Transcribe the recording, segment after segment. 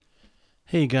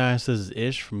Hey guys, this is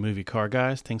Ish from Movie Car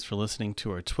Guys. Thanks for listening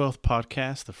to our 12th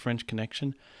podcast, The French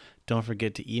Connection. Don't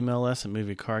forget to email us at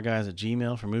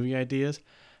moviecarguys@gmail.com for movie ideas,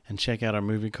 and check out our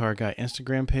Movie Car Guy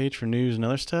Instagram page for news and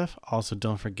other stuff. Also,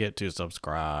 don't forget to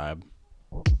subscribe.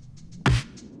 Don't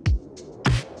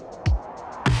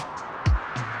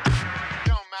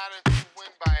matter if you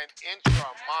win by an inch or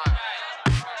a mile.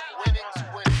 Winning's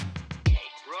winning.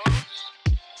 Roads?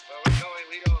 Where we're going,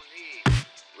 we don't need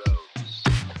roads.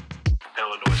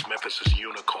 Illinois, Memphis is a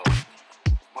unicorn.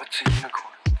 What's a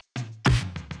unicorn?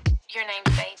 Your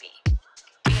name's Baby.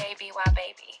 B-A-B-Y,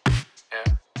 baby.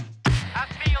 Yeah. I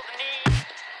feel the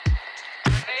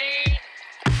need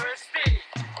for speed.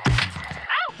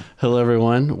 Hello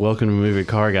everyone, welcome to Movie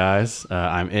Car Guys.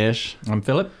 I'm Ish. I'm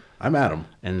Philip. I'm Adam.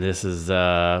 And this is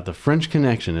The French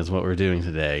Connection is what we're doing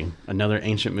today. Another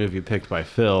ancient movie picked by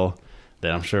Phil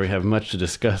that I'm sure we have much to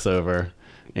discuss over.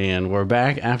 And we're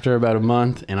back after about a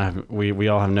month, and we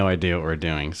all have no idea what we're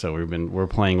doing. So we're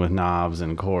playing with knobs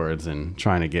and chords and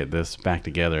trying to get this back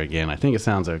together again. I think it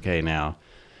sounds okay now.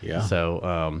 Yeah.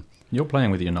 So You're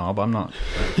playing with your knob. I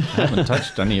haven't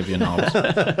touched any of your knobs.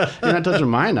 you're not touching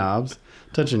my knobs,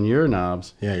 touching your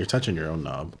knobs. Yeah, you're touching your own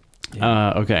knob.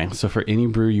 Okay, so for any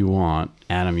brew you want,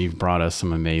 Adam, you've brought us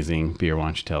some amazing beer. Why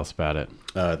don't you tell us about it?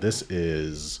 This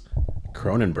is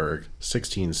Kronenberg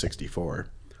 1664.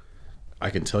 I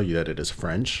can tell you that it is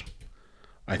French.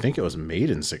 I think it was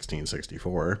made in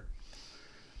 1664.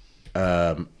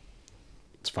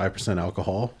 It's 5%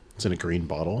 alcohol. It's in a green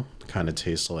bottle. Kind of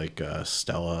tastes like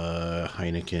Stella,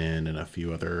 Heineken, and a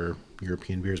few other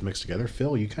European beers mixed together.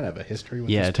 Phil, you kind of have a history with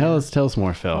Yeah, this tell beer. us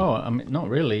more, Phil. Oh, I mean, not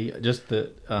really. Just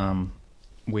that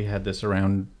we had this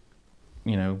around,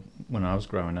 when I was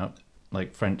growing up.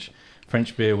 Like French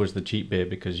beer was the cheap beer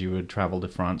because you would travel to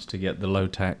France to get the low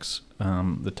tax,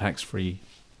 the tax-free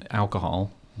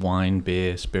alcohol, wine,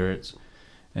 beer, spirits,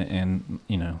 and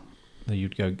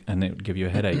you'd go and it would give you a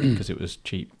headache because it was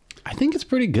cheap. I think it's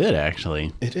pretty good,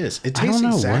 actually. It is. It I tastes don't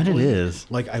know exactly what it is.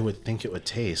 like I would think it would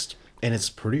taste. And it's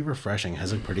pretty refreshing.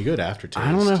 Has a pretty good aftertaste.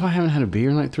 I don't know if I haven't had a beer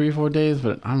in like 3 or 4 days,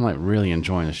 but I'm like really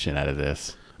enjoying the shit out of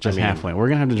this. Just halfway. We're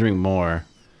going to have to drink more.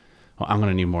 Well, I'm going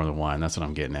to need more than one. That's what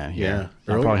I'm getting at here.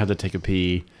 Yeah. I'll probably have to take a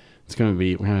pee. We're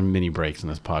going to have mini breaks in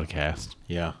this podcast.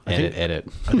 Yeah. Edit.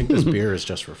 I think this beer is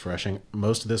just refreshing.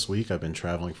 Most of this week I've been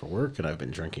traveling for work and I've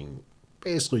been drinking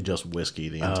basically just whiskey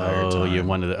the entire time. Oh, you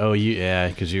wanted to,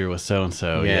 because you were with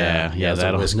so-and-so. Yeah. Yeah, It's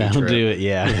a whiskey that'll trip. do it.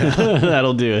 Yeah.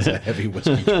 That'll do It's a it. heavy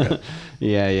whiskey trip.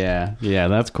 Yeah.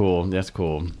 That's cool.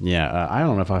 Yeah. I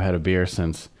don't know if I've had a beer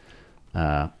since,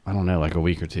 I don't know, like a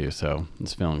week or two. So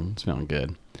it's feeling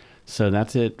good. So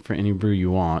that's it for any brew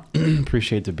you want.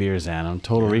 Appreciate the beers, Adam.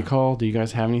 Total Recall. Do you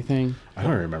guys have anything? I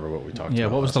don't remember what we talked about. Yeah,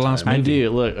 what was the last time. I do.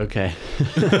 Look, okay.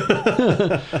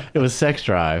 It was Sex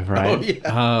Drive, right? Oh,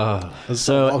 yeah. That's long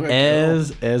So ago.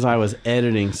 as I was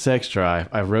editing Sex Drive,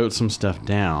 I wrote some stuff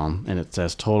down, and it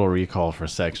says Total Recall for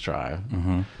Sex Drive.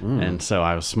 Mm-hmm. And so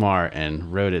I was smart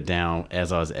and wrote it down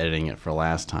as I was editing it for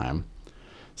last time.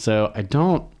 So I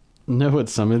don't know what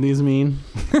some of these mean,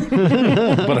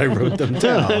 But I wrote them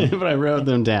down. but I wrote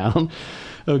them down.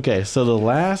 Okay, so the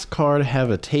last car to have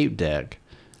a tape deck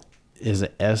is a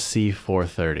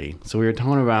SC430. So we were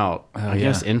talking about, I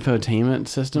guess, infotainment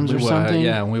systems or something.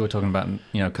 Yeah, and we were talking about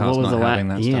cars What was not the having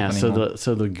that yeah, stuff anymore.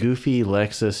 so the goofy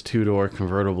Lexus 2-door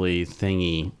convertible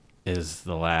thingy is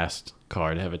the last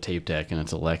car to have a tape deck, and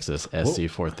it's a Lexus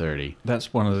SC430.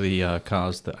 That's one of the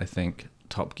cars that I think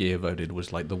Top Gear voted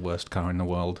was like the worst car in the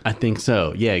world. I think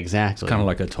so. Yeah, exactly. Kind of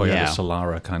like a Toyota Yeah.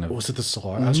 Solara kind of. Was it the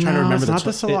Solar? I was trying to remember it's not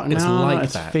the Solar. it's no, like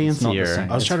it's that. It's not the fancier. same.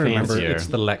 I was trying to remember- fancier. It's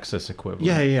the Lexus equivalent.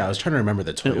 Yeah. I was trying to remember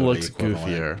the Toyota It looks equivalent.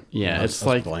 goofier. Yeah, I was it's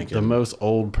like blanking. the most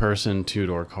old person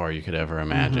 2-door car you could ever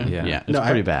imagine. Yeah. Yeah, it's No,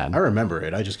 pretty I bad. I remember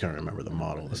it. I just can't remember the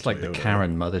model. It's like the Toyota.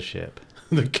 Karen mothership.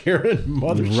 The Karen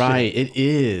mothership. Right, it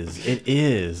is. It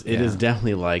is Yeah.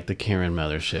 definitely like the Karen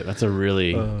mothership. That's a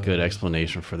really good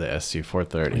explanation for the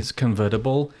SC430. It's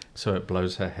convertible, so it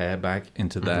blows her hair back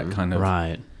into that kind of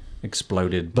Right.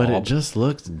 exploded But bob. it just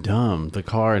looks dumb. The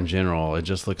car in general, it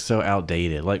just looks so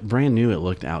outdated. Like brand new, it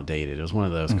looked outdated. It was one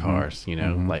of those cars,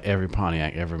 like every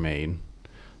Pontiac ever made.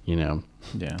 Yeah.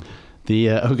 The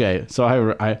okay, so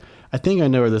I think I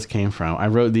know where this came from. I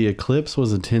wrote the Eclipse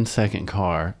was a 10-second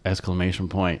car! Exclamation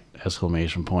point!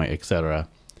 Etc.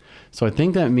 So I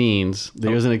think that means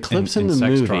there's an eclipse in the Sex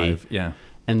movie. Drive, yeah.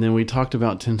 And then we talked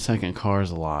about 10-second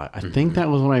cars a lot. I think that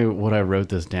was what I wrote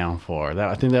this down for.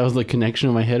 I think that was the connection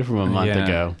in my head from a month Yeah.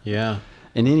 ago. Yeah.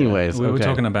 And anyways, We were okay.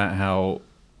 talking about how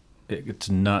it's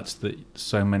nuts that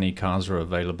so many cars are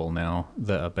available now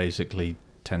that are basically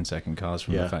 10-second cars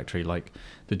from Yeah. the factory, like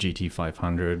the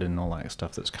GT500 and all that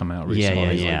stuff that's come out Yeah,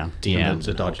 recently. yeah. Like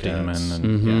the Dodge Hellcats.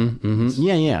 Demon. And,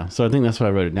 Yeah. So I think that's what I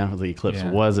wrote it down for. The Eclipse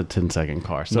Yeah. was a 10-second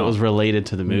car, so No. it was related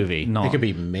to the movie. Not, It could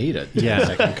be made a Yeah.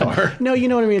 second car. No, you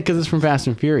know what I mean, because it's from Fast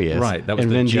and Furious, Right, that was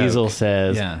and the Vin joke. Diesel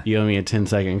says, Yeah. "You owe me a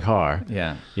 10-second car."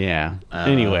 Yeah. Yeah.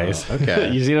 Anyways,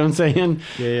 okay. you see what I'm saying?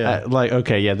 Yeah. Like,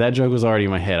 okay, yeah, that joke was already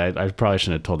in my head. I probably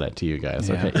shouldn't have told that to you guys.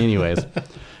 Yeah. Okay. Anyways,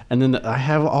 and then I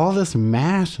have all this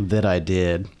math that I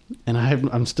did, and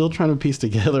I'm still trying to piece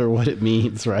together what it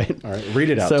means, right? All right, read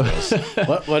it out So- to us.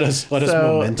 Let us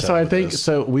momentum. So I with think this.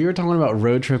 so. We were talking about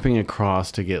road tripping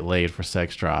across to get laid for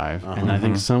sex drive, and I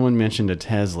think someone mentioned a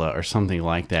Tesla or something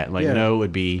like that. Like, Yeah. no,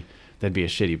 that'd be a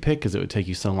shitty pick because it would take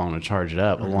you so long to charge it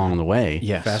up along the way.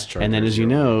 Yes. Fast chargers. And then, as you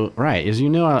are-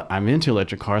 know, I'm into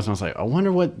electric cars, and I was like, I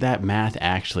wonder what that math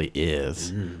actually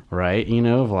is, right? You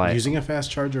know, of like using a fast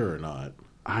charger or not?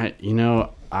 I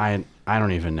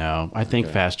don't even know. I think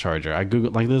fast charger. I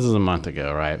googled, like, this is a month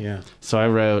ago, right? Yeah.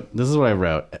 So this is what I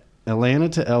wrote. Atlanta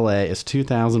to LA is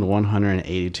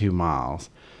 2,182 miles.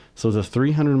 So the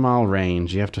 300-mile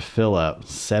range, you have to fill up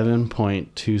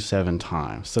 7.27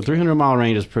 times. So 300-mile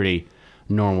range is pretty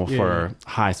normal for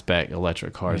high-spec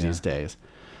electric cars Yeah. these days.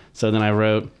 So then I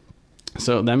wrote,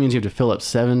 so that means you have to fill up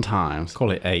 7 times.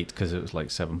 Call it 8 because it was like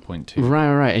 7.2.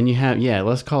 Right. And you have,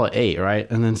 let's call it 8, right?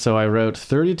 And then so I wrote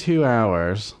 32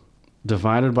 hours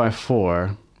divided by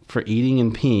 4 for eating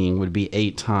and peeing would be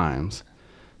 8 times.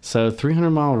 So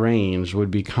 300-mile range would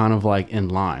be kind of like in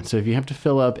line. So if you have to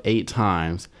fill up 8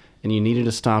 times and you needed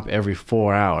to stop every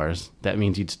 4 hours, that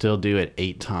means you'd still do it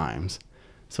 8 times.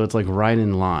 So it's like right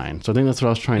in line. So I think that's what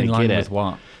I was trying In to line get with at.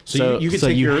 what? So you could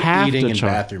take you your have eating to and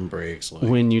charge bathroom breaks. Like,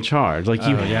 when you charge. Like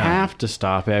you Oh, yeah. have to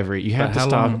stop you have But to how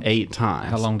stop long- 8 times.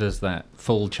 How long does that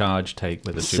full charge take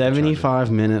with a supercharger?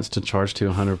 75 minutes to charge to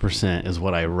 100% is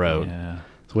what I wrote, Yeah.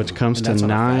 which comes and to that's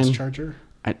on a 9. fast charger.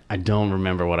 I don't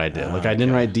remember what I did. Like, I didn't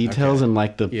okay. write details in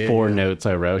like the Yeah, 4 yeah. notes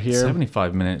I wrote here.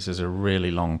 75 minutes is a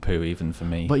really long poo, even for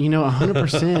me. But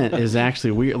 100% is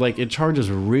actually weird. Like, it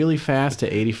charges really fast to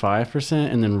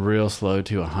 85% and then real slow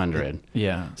to 100.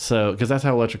 yeah. So, because that's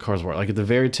how electric cars work. Like, at the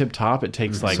very tip top, it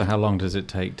takes like So how long does it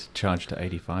take to charge to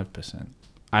 85%?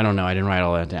 I don't know. I didn't write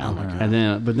all that down.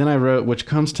 But then I wrote, which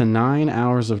comes to 9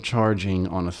 hours of charging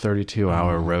on a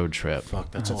 32-hour road trip. Fuck,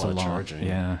 that's a lot of charging.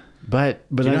 Yeah. But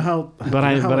Do you know how?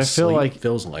 I feel like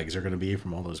Phil's legs are going to be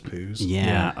from all those poos.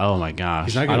 yeah. Oh my gosh.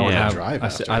 He's not I going don't to have. drive.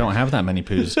 I don't have that many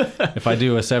poos. If I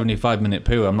do a 75-minute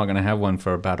poo, I'm not going to have one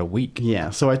for about a week.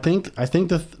 Yeah. So I think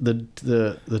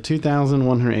the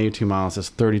 2,182 miles is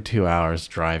 32 hours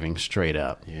driving straight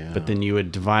up. Yeah. But then you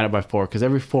would divide it by 4 because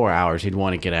every 4 hours you'd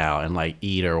want to get out and like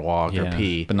eat or walk or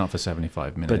pee. but not for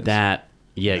 75 minutes. But that,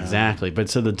 exactly. But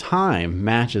so the time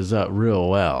matches up real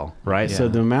well, right? So Yeah.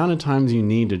 the amount of times you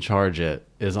need to charge it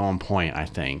is on point, I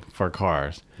think, for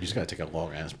cars. You just got to take a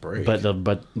long ass break. But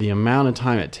the amount of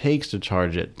time it takes to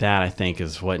charge it, that I think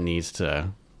is what needs to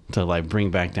like bring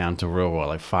back down to real world,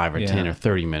 like 5 or 10 or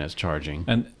 30 minutes charging.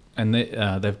 And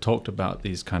they've talked about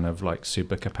these kind of like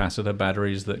supercapacitor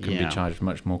batteries that can Yeah. be charged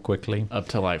much more quickly. Up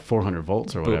to like 400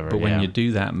 volts or whatever. But when yeah. you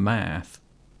do that math,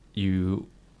 you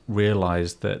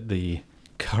realize that the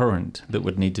current that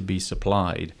would need to be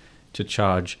supplied to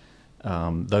charge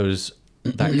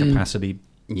that capacity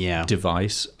yeah.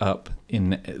 device up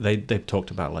they've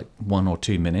talked about like 1 or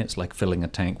 2 minutes, like filling a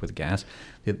tank with gas.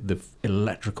 The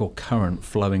electrical current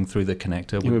flowing through the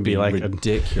connector It would be like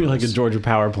ridiculous. like a Georgia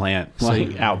power plant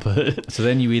output. So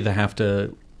then you either have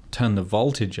to turn the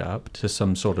voltage up to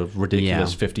some sort of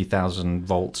ridiculous 50,000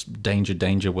 volts,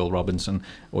 danger, Will Robinson,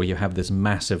 or you have this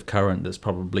massive current that's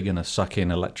probably going to suck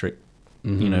in electric,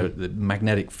 the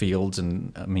magnetic fields,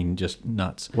 and I mean, just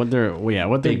nuts. What they're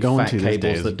Big going fat to these cables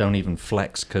days. that don't even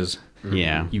flex because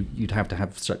Yeah. you'd have to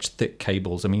have such thick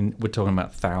cables. I mean, we're talking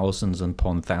about thousands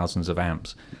upon thousands of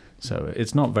amps. So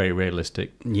it's not very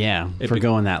realistic. Yeah, It for be-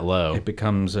 going that low. It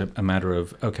becomes a matter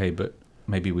of, okay, but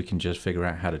maybe we can just figure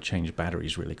out how to change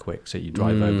batteries really quick. So you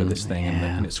drive over this thing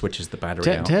and it switches the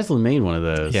battery out. Tesla made one of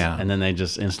those. Yeah. And then they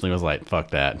just instantly was like, fuck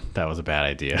that. That was a bad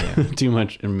idea. Too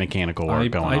much mechanical work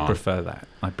going on. I prefer that.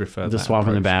 I prefer The that swapping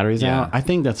the approach. batteries Yeah. out. I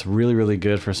think that's really, really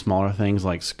good for smaller things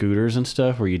like scooters and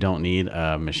stuff where you don't need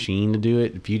a machine to do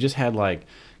it. If you just had like,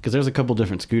 because there's a couple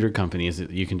different scooter companies that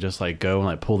you can just like go and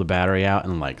like pull the battery out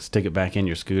and like stick it back in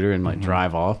your scooter and like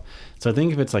drive off. So I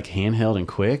think if it's like handheld and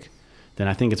quick, then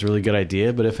I think it's a really good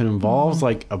idea. But if it involves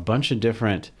like a bunch of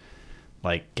different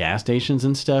like gas stations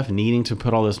and stuff needing to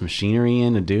put all this machinery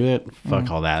in to do it. Fuck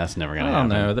all that. That's never gonna I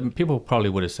don't happen. know. People probably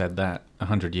would have said that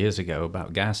 100 years ago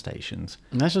about gas stations.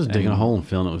 That's just digging a hole and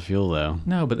filling it with fuel, though.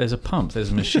 No, but there's a pump, there's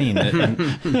a machine, and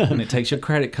it takes your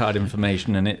credit card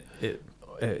information, and it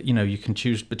you can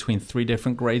choose between 3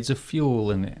 different grades of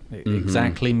fuel, and it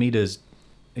exactly meters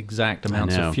exact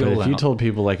amounts of fuel. But if you out. told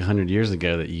people like 100 years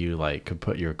ago that you like could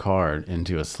put your card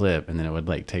into a slip and then it would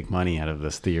like take money out of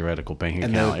this theoretical bank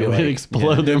And account, they'd it be would like-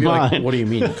 explode They'd their be like, mind. what do you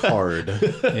mean card?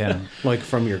 Yeah. Like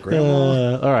from your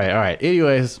grandma? All right.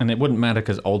 Anyways, And it wouldn't matter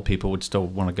because old people would still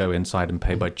want to go inside and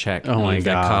pay by check. Oh and my leave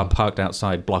their God. car parked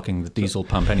outside blocking the diesel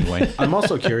pump anyway. I'm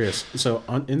also curious. So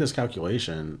in this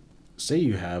calculation, say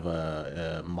you have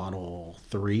a Model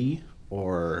 3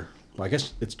 or... Well, I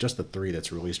guess it's just the 3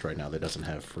 that's released right now that doesn't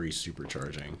have free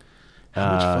supercharging.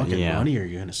 How much fucking yeah. money are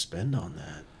you going to spend on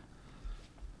that?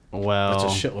 well,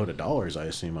 That's a shitload of dollars, I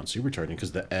assume, on supercharging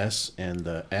because the S and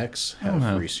the X I don't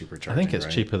have know. free supercharging. I think it's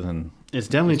right? cheaper than. it's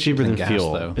definitely cheaper than gas,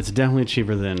 fuel. though. It's definitely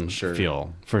cheaper than Sure.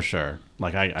 fuel for sure.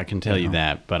 Like I can tell you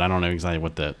that, but I don't know exactly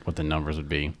what the numbers would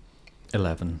be.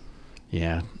 11.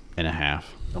 Yeah, and a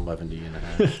half. 11 and a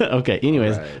half. Okay,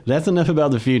 anyways, Right. that's enough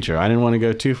about the future. I didn't want to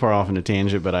go too far off in a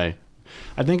tangent, but I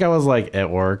think I was like at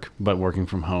work, but working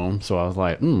from home. So I was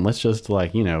like, let's just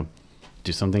like,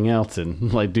 do something else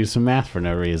and like do some math for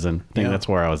no reason. I think Yeah. that's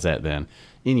where I was at then.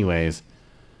 Anyways,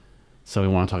 so we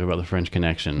want to talk about The French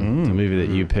Connection, the movie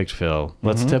that you picked, Phil.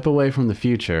 Let's step away from the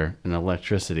future and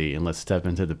electricity and let's step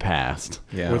into the past.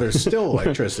 Yeah. Where there's still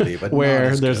electricity, but Where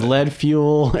not as there's good. lead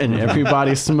fuel and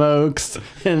everybody smokes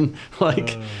and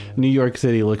like New York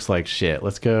City looks like shit.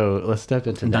 Let's step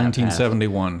into that past.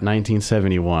 1971.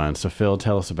 1971. So Phil,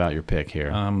 tell us about your pick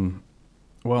here.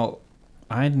 Well,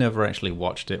 I'd never actually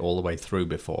watched it all the way through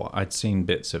before. I'd seen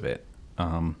bits of it,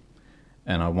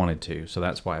 and I wanted to, so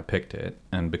that's why I picked it.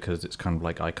 And because it's kind of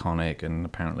like iconic, and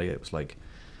apparently it was like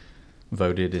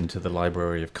voted into the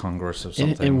Library of Congress or it,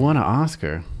 something. it won an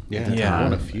Oscar Yeah, Yeah, I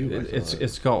won a few. I It's thought.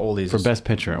 it's got all these for Best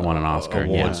Picture. It won an Oscar.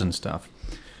 awards Yeah. and stuff.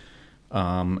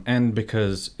 And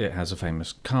because it has a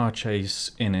famous car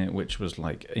chase in it, which was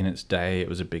like in its day, it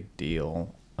was a big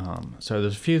deal. So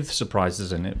there's a few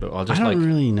surprises in it, but I'll I just don't like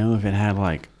really know if it had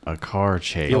like a car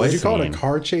chase. Yeah, would you call it scene. a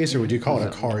car chase or would you call it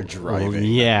a car Well, driving?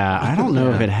 yeah, I don't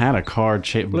know if it had a car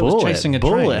chase. Well, it was chasing a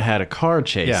train. Bullet had a car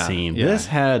chase Yeah, scene. yeah. This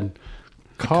had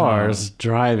cars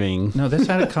driving. no, this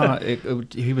had a car.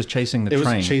 He was chasing the It was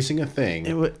train. chasing a thing,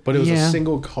 It but it was yeah. a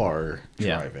single car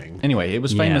Yeah. driving. Anyway, it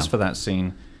was famous Yeah. for that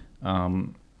scene.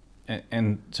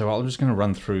 And so I'm just going to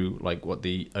run through like what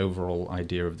the overall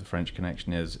idea of The French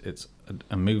Connection is. It's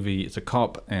a movie. It's a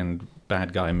cop and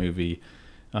bad guy movie.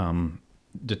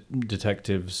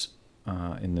 Detectives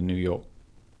in the New York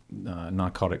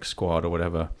narcotics squad or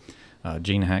whatever.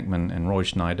 Gene Hackman and Roy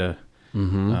Schneider.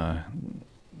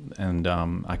 And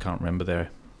I can't remember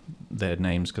their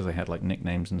names because they had like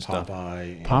nicknames and stuff.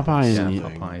 Popeye. Popeye Yeah, and-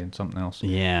 Popeye and something else.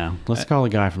 Yeah, let's call a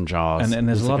guy from Jaws. And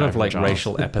there's It's a the lot guy of from like Jaws.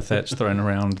 racial epithets thrown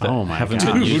around that Oh my haven't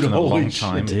God. been used in a Holy long shit.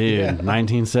 time. Dude, Yeah.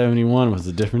 1971 was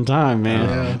a different time,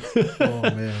 man. Oh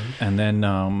man. And then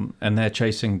and they're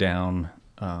chasing down,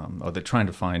 or they're trying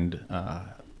to find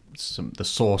the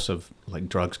source of like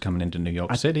drugs coming into New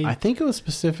York City. I think it was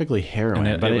specifically heroin.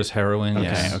 and but it was heroin, Okay,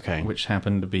 yes, okay. which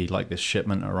happened to be like this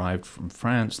shipment arrived from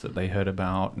France that they heard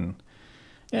about, and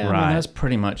yeah, I Right. mean, that's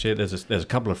pretty much it. There's a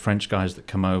couple of French guys that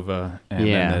come over, and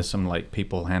Yeah. then there's some like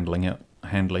people handling,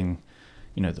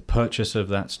 the purchase of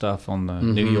that stuff on the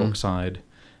New Mm-hmm. York side,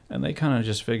 and they kind of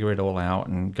just figure it all out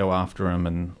and go after them,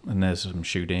 and there's some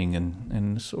shooting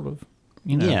and sort of,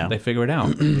 Yeah. they figure it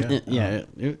out.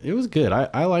 It was good.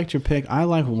 I liked your pick. I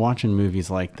like watching movies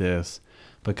like this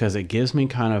because it gives me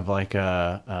kind of like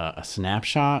a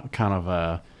snapshot, kind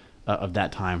of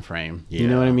that time frame. You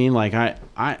know what I Yeah. mean? Like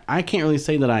I can't really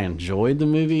say that I enjoyed the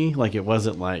movie. Like it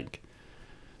wasn't like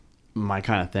my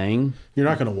kind of thing. You're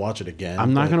not going to watch it again.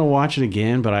 I'm not but- going to watch it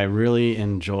again, but I really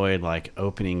enjoyed like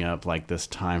opening up like this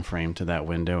time frame to that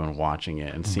window and watching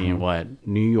it and seeing what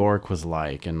New York was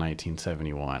like in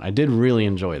 1971. I did really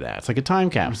enjoy that. It's like a time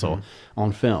capsule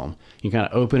on film. You kind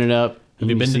of open it up. Have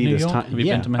you been to see New this York? time- Have you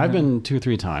yeah, been to I've Manhattan? been 2 or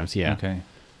 3 times. Yeah, Okay,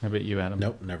 how about you, Adam?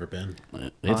 Nope, never been.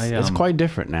 it's I, quite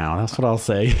different now. That's what I'll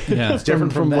say. Yeah. it's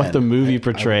different from from what the then. movie I would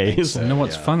think portrays. so. You know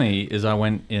what's Yeah. funny is I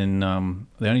went in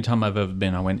the only time I've ever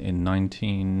been. I went in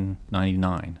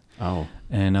 1999, Oh,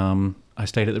 and I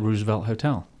stayed at the Roosevelt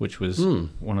Hotel, which was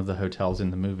one of the hotels in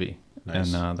the movie,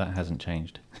 Nice. and that hasn't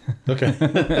changed.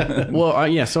 Okay. well,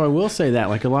 yeah. So I will say that,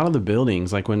 like a lot of the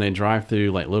buildings, like when they drive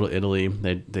through, like Little Italy,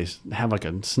 they have like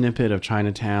a snippet of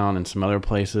Chinatown and some other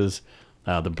places.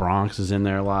 The Bronx is in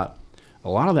there a lot. a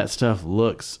lot of that stuff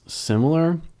looks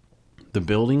similar. The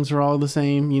buildings are all the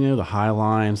same, you know, the high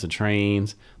lines, the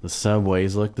trains, the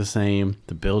subways look the same,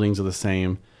 the buildings are the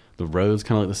same, the roads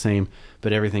kind of look the same,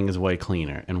 but everything is way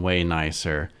cleaner and way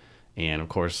nicer. And of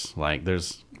course, like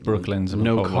there's Brooklyn's a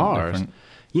no whole lot cars. different.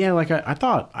 Yeah, like I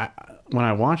thought when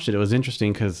I watched it, it was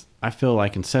interesting because I feel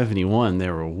like in '71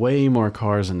 there were way more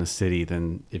cars in the city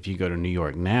than if you go to New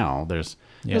York now. There's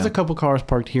a couple cars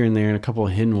parked here and there and a couple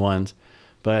of hidden ones,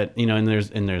 but you know, and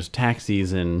there's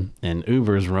taxis and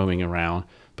Ubers roaming around.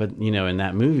 But you know, in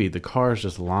that movie, the cars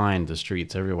just lined the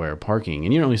streets everywhere, parking,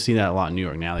 and you don't really see that a lot in New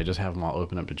York now. They just have them all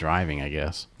open up to driving, I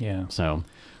guess. Yeah. So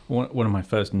One of my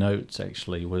first notes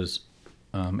actually was,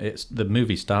 it's the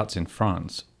movie starts in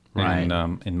France, Right.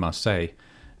 in Marseille,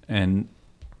 and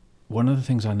one of the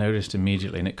things I noticed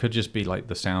immediately, and it could just be like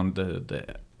the sound, the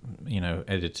you know,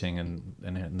 editing and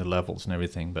the levels and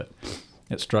everything, but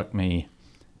it struck me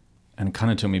and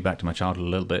kind of took me back to my childhood a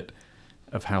little bit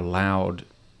of how loud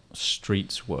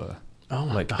streets were.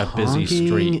 Like the a busy honking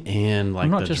street, and like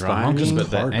not the just driving. the honking,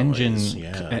 but the car engine, noise,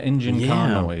 yeah. engine car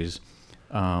Yeah. noise,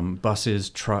 buses,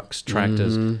 trucks,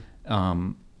 tractors,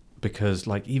 because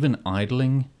like even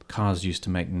idling, cars used to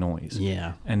make noise.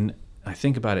 Yeah. And I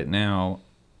think about it now,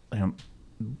 you know,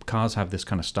 cars have this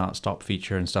kind of start-stop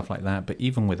feature and stuff like that, but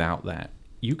even without that,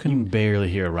 you can You barely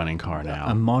hear a running car now.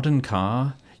 a modern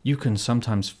car, you can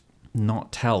sometimes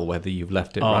not tell whether you've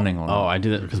left it running or not. I do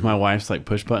that because my wife's like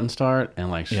push button start, and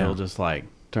like she'll Yeah. just like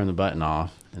turn the button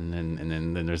off, and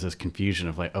then there's this confusion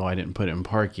of like, oh, I didn't put it in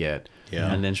park yet.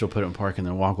 Yeah. And then she'll put it in park and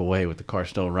then walk away with the car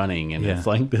still running, and Yeah. it's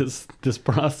like this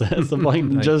process of like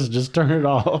just turn it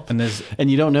off, And there's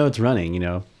and you don't know it's running, you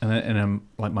know. and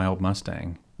like my old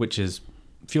Mustang, which is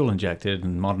fuel injected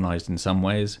and modernized in some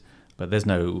ways, but there's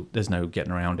no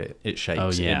getting around it. It shakes. Oh,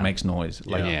 yeah. It makes noise.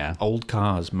 Like Yeah. old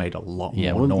cars made a lot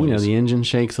Yeah, more well, noise. you know, the engine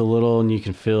shakes a little, and you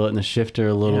can feel it in the shifter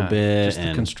a little Yeah, bit, Just the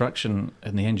and construction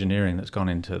and the engineering that's gone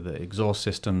into the exhaust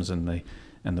systems and the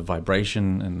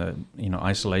vibration and the, you know,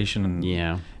 isolation and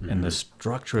yeah. and the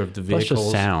structure of the Plus vehicles.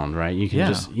 just sound, right? You can Yeah.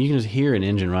 just hear an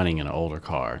engine running in an older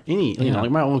car. You Yeah. know, like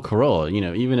my old Corolla. You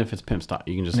know, even if it's pimp stop,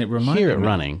 you can just And it reminded hear it me,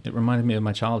 running. It reminded me of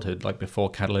my childhood, like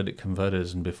before catalytic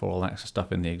converters and before all that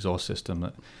stuff in the exhaust system.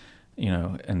 That, you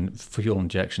know, and fuel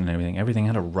injection and everything. Everything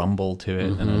had a rumble to it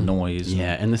and a noise. Mm-hmm.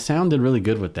 Yeah, and the sound did really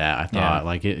good with that. I thought Yeah.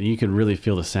 like you could really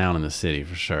feel the sound in the city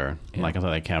for sure. Yeah. Like I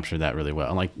thought they captured that really well.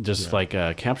 And like just like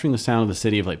capturing the sound of the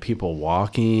city of like people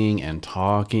walking and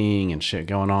talking and shit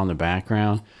going on in the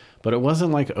background, but it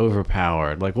wasn't like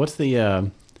overpowered. Like what's the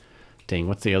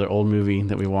what's the other old movie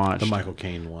that we watched? The Michael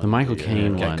Caine one. The Michael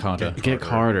Caine Get one. Carter. Get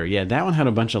Carter. Yeah, that one had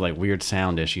a bunch of like weird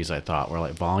sound issues, I thought, where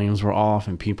like volumes were off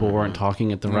and people weren't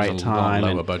talking at the It was right a lot time.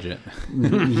 lower and- budget.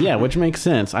 yeah, which makes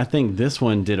sense. I think this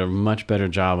one did a much better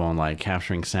job on like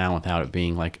capturing sound without it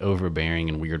being like overbearing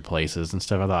in weird places and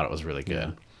stuff. I thought it was really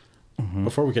good.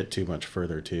 Before we get too much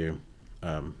further, too,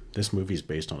 this movie's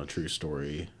based on a true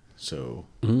story. So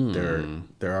there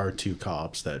are two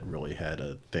cops that really had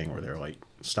a thing where they're like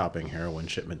stopping heroin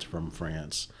shipments from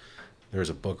France. There's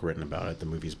a book written about it. The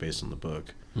movie's based on the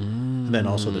book. And then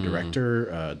also the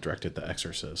director directed The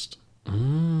Exorcist.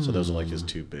 So those are like his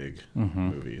two big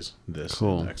movies. This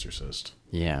Cool. and The Exorcist.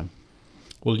 Yeah.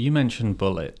 Well, you mentioned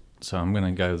Bullet, so I'm going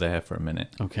to go there for a minute.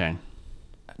 Okay.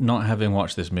 Not having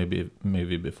watched this movie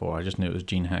before, I just knew it was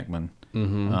Gene Hackman.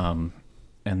 And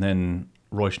then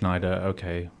Roy Schneider,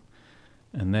 okay.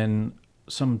 And then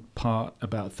some part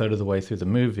about a third of the way through the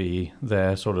movie,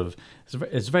 they're sort of,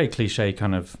 it's very cliche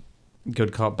kind of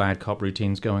good cop, bad cop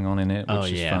routines going on in it, which Oh,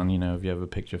 is yeah. fun, you know, if you ever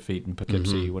picked your feet in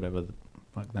Poughkeepsie, whatever the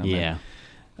fuck that Yeah.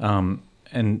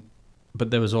 meant. But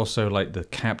there was also like the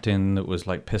captain that was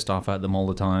like pissed off at them all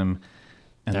the time.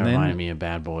 And That then, reminded me of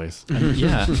Bad Boys.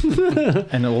 yeah.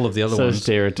 And all of the other So ones.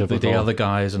 stereotypical. The other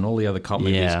guys and all the other cop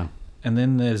movies. Yeah. And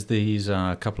then there's these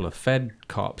couple of Fed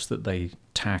cops that they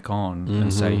tack on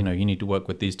and say, you know, you need to work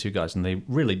with these two guys. And they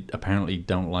really apparently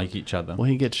don't like each other. Well,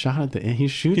 he gets shot at the end. He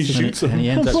shoots him. And he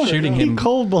ends up shooting him.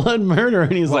 Cold blood murder,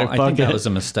 and he's Well, like, I fuck think it. that was a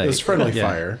mistake. It's friendly Yeah.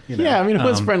 fire. You know? Yeah, I mean, it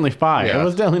was friendly fire. yeah. It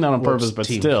was definitely not on Well, purpose, it's but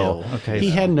team still, kill. Okay.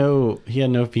 he had no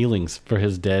feelings for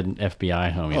his dead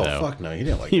FBI homie Oh, though. fuck no. He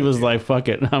didn't like He that was dude. like, "Fuck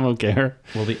it, I don't care."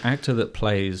 Well, the actor that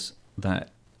plays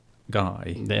that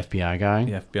guy, The FBI guy.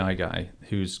 the FBI guy,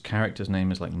 whose character's name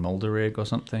is like Mulderig or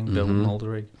something, Bill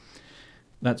Mulderig.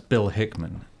 That's Bill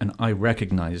Hickman, and I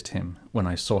recognized him when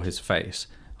I saw his face.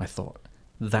 I thought,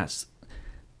 that's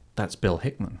Bill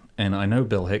Hickman, and I know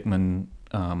Bill Hickman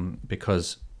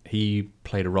because he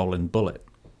played a role in Bullet,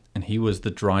 and he was the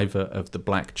driver of the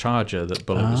black Charger that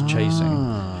Bullet was chasing.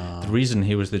 The reason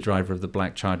he was the driver of the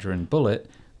black Charger in Bullet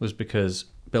was because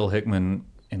Bill Hickman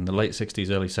in the late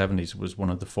 60s, early 70s, was one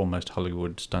of the foremost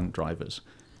Hollywood stunt drivers.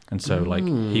 And so, like,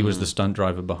 he was the stunt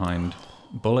driver behind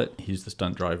Bullet. He's the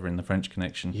stunt driver in The French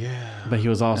Connection. Yeah. But he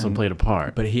was also played a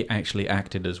part. But he actually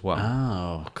acted as well.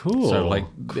 Oh, cool. So, like,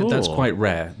 cool. that's quite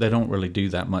rare. They don't really do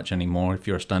that much anymore. If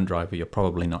you're a stunt driver, you're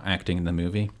probably not acting in the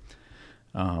movie.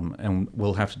 And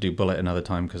we'll have to do Bullet another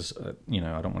time because, I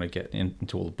don't want to get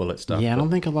into all the Bullet stuff. Yeah, I don't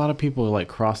think a lot of people like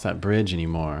cross that bridge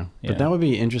anymore. Yeah. But that would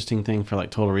be an interesting thing for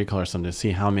like Total Recall or something to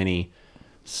see how many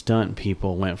stunt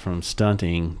people went from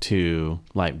stunting to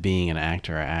like being an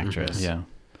actor or actress. Yeah.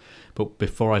 But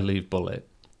before I leave Bullet,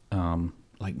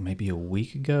 like maybe a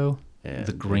week ago, Yeah,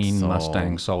 the green it sold.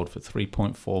 Mustang sold for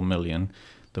 $3.4 million.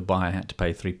 The buyer had to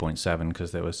pay $3.7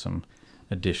 because there was some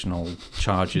additional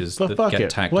charges But that fuck get it.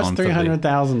 tacked What's on for the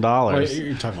 $300,000?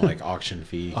 You're talking like auction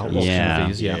fee. kind of auction Yeah.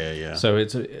 fees. Yeah. So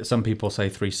it's some people say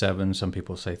 3.7, some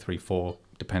people say 3.4,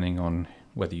 depending on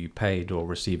whether you paid or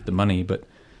received the money. But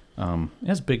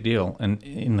it's a big deal. And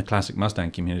in the classic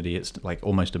Mustang community, it's like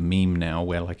almost a meme now,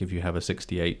 where like if you have a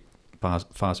 '68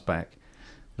 fastback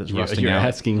that's rusting You're out,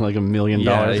 asking like $1 million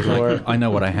yeah, for like, it. I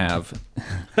know what I have.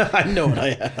 I know what I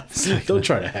have. Don't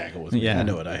try to haggle with me. Yeah. I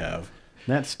know what I have.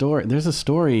 That story, there's a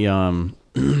story,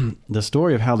 the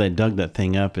story of how they dug that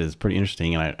thing up is pretty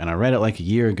interesting. And I read it like a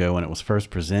year ago when it was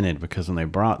first presented, because when they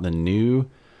brought the new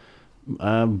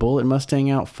Bullet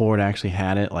Mustang out, Ford actually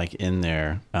had it like in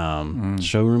their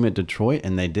showroom at Detroit,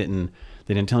 and they didn't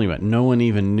tell you about it. No one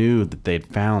even knew that they'd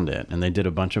found it, and they did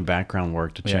a bunch of background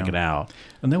work to check Yeah. it out.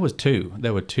 And there were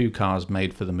two cars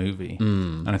made for the movie.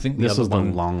 And I think the This other was the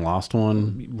one, long lost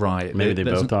one. right? Maybe they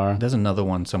both are. There's another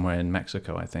one somewhere in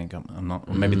Mexico, I think. I'm not.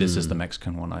 Or maybe this is the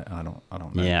Mexican one. I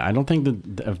don't know. Yeah, I don't think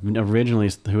that originally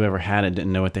whoever had it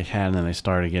didn't know what they had, and then they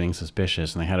started getting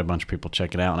suspicious, and they had a bunch of people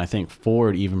check it out. And I think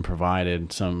Ford even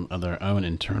provided some of their own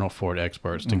internal Ford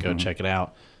experts to go check it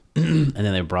out. And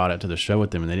then they brought it to the show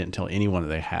with them, and they didn't tell anyone that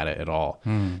they had it at all.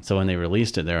 So when they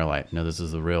released it, they were like, "No, this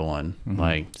is the real one."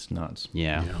 Like, It's nuts.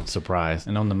 yeah, surprise.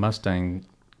 And on the Mustang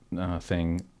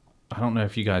thing, I don't know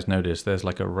if you guys noticed, there's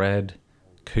like a red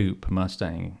coupe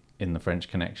Mustang in the French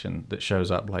Connection that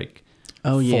shows up like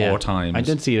Oh yeah, 4 times. I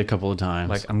did see it a couple of times.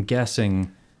 Like, I'm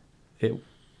guessing it,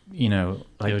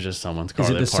 like, it was just someone's car. is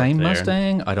it they the parked same there.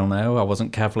 Mustang? I don't know. I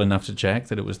wasn't careful enough to check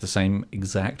that it was the same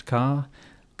exact car,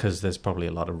 because there's probably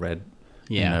a lot of red,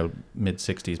 Yeah. mid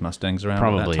 60s Mustangs around.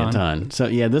 Probably at a that time. ton. So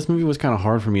yeah, this movie was kind of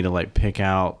hard for me to like pick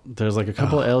out. There's like a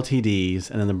couple of LTDs,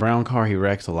 and then the brown car he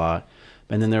wrecks a lot,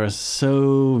 and then there was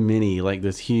so many, like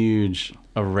this huge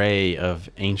array of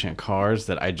ancient cars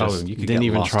that I just you could didn't get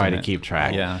even lost try in to it. keep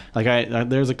track. Yeah. Like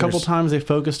there's a couple times they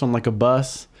focused on like a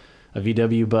bus, a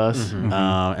VW bus, and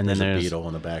then There's a there's Beetle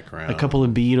in the background. a couple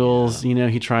of Beetles.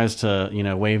 He tries to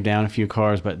wave down a few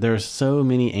cars, but there's so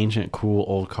many ancient, cool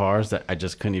old cars that I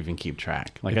just couldn't even keep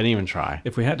track. Like I didn't even try.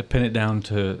 If we had to pin it down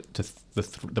to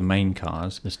the main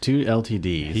cars, There's 2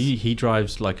 LTDs. he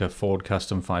drives like a Ford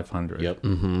Custom 500. Yep.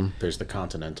 There's the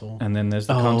Continental. And then there's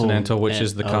the Oh, Continental, which and-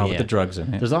 is the car with yeah. the drugs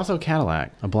in it. There's also a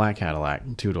Cadillac, a black Cadillac,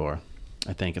 2-door,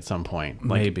 I think at some point.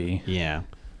 Like, Maybe. Yeah.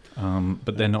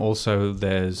 But then also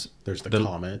there's There's the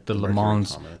Comet, the the Le Mercury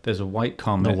Mans. Comet. There's a white The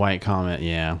Comet, white Comet,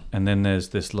 yeah. and then there's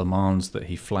this Le Mans that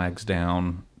he flags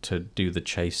down to do the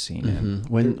chase scene in.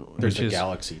 When There's which the is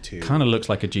Galaxy too. Kind of looks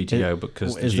like a GTO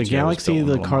because is GTO the was Galaxy built on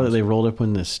the Le car that Mans. they rolled up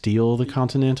when the Steel, the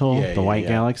Continental, the white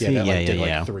Galaxy? Yeah, that like, did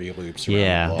yeah. like 3 loops around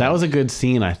Yeah, the that block. was a good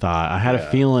scene, I thought. I had a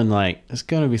Yeah. feeling like it's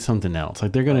going to be something else.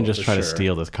 Like they're going to just for try to sure.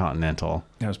 steal this Continental.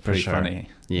 That was pretty sure. funny.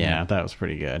 Yeah, that was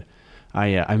pretty good.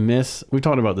 I miss, we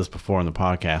talked about this before in the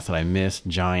podcast, that I miss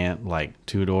giant like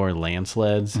 2-door land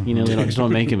sleds. They just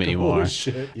don't make them anymore.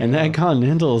 shit, And that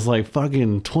Continental is like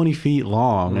fucking 20 feet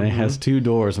long, and it has 2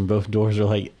 doors, and both doors are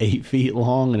like 8 feet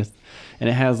long, and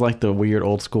it has like the weird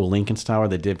old school Lincoln style where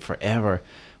they did forever,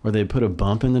 where they put a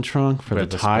bump in the trunk for With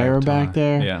the the spare tire back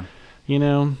tire. there. Yeah.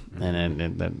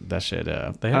 And that shit. They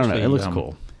I don't know. actually, It looks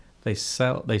cool.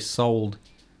 They sold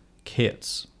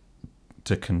kits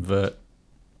to convert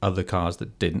other cars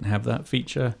that didn't have that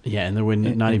feature. Yeah, and there would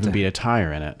not even be a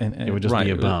tire in it. And It would just right,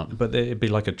 be a bump. But it'd be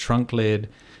like a trunk lid,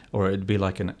 or it'd be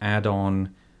like an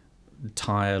add-on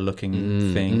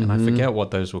tire-looking thing. And I forget what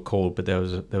those were called, but there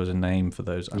was a name for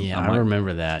those. I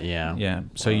remember that. Yeah. Yeah,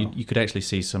 so you could actually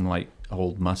see some like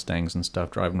old Mustangs and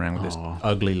stuff driving around with this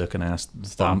ugly-looking ass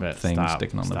Stop bump it. thing Stop.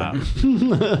 sticking on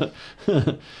the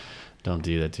back. Don't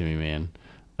do that to me, man.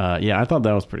 Yeah, I thought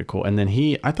that was pretty cool. And then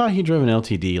I thought he drove an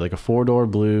LTD, like a 4-door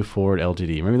blue Ford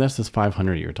LTD. Maybe that's this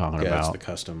 500 you were talking Yeah, about. it's the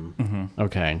custom.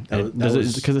 Okay. That Does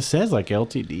was- because it says like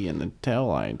LTD in the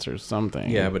taillights or something.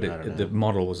 Yeah, but the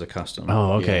model was a custom.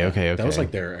 Oh, okay, Yeah. okay. That was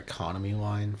like their economy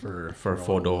line for a all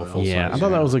 4-door the- full Yeah, I size, thought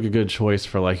that was like a good choice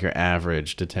for like your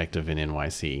average detective in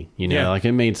NYC. You know, Yeah. like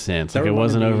it made sense. That Like it reminded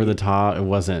wasn't me- over the top.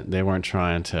 They weren't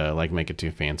trying to like make it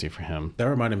too fancy for him. That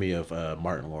reminded me of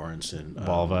Martin Lawrence and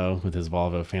Volvo with his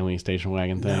Volvo family station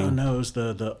wagon thing. No, it's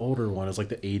the older one. It's like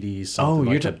the 80s. Something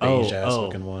you're like the beige ass oh.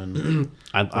 looking one.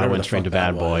 I Whatever went the straight to fuck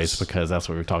that Bad Boys was. because that's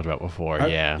what we've talked about before. I-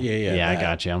 Yeah, yeah, I that.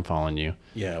 got you. I'm following you.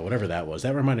 Yeah, whatever that was.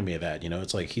 That reminded me of that. You know,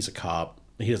 it's like he's a cop.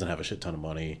 He doesn't have a shit ton of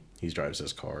money. He drives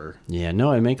his car. Yeah,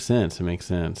 no, it makes sense. It makes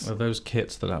sense. Well, those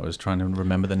kits that I was trying to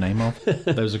remember the name of,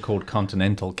 those are called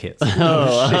Continental kits.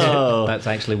 Oh. That's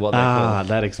actually what they're called.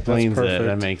 That explains it. That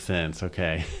perfect. makes sense.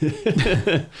 Okay.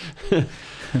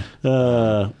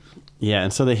 Yeah,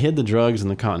 and so they hid the drugs in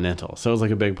the Continental. So it was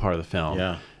like a big part of the film.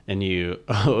 Yeah. And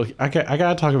I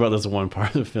gotta talk about this one part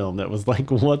of the film that was like,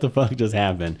 what the fuck just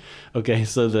happened? Okay,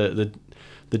 so the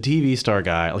TV star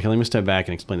guy, okay, let me step back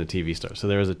and explain the TV star. So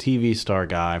there was a TV star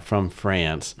guy from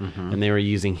France, and they were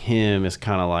using him as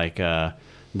kind of like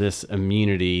this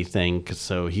immunity thing,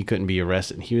 so he couldn't be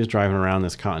arrested. And he was driving around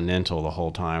this Continental the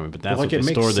whole time, but that's Like, what it they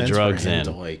makes stored the sense for drugs him in.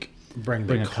 to like bring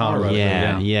Bring the a car car. over.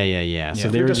 Yeah. So Yeah, they if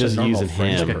were you're just just a normal using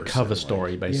French him. Like a person, cover like-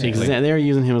 story, basically. Exactly. They were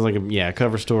using him as like a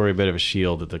cover story, a bit of a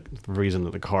shield that the reason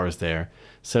that the car is there.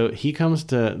 So he comes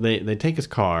to they take his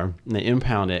car and they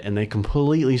impound it and they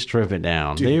completely strip it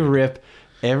down. They rip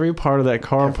every part of that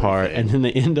car apart and then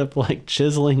they end up like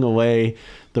chiseling away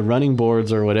the running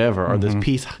boards or whatever, or this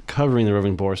piece covering the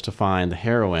running boards to find the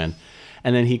heroin.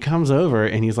 And then he comes over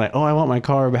and he's like, "Oh, I want my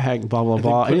car back, blah, blah,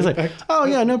 blah." And he's like, "Oh,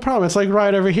 yeah, no problem. It's like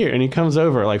right over here." And he comes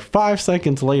over like 5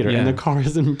 seconds later and the car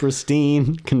is in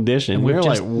pristine condition. And we're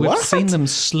like, We've "What?" seen them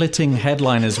slitting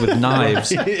headliners with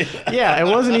knives. Yeah, it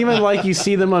wasn't even like you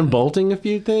see them unbolting a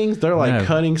few things. They're like No.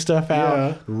 cutting stuff out,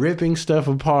 Yeah. ripping stuff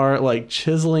apart, like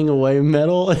chiseling away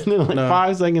metal. And then like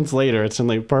 5 seconds later, it's in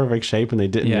like perfect shape and they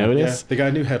didn't Yeah. Yeah, notice. they got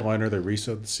a new headliner. They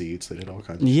resewed the seats. They did all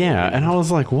kinds of Yeah, shit. and I was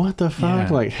like, what the fuck?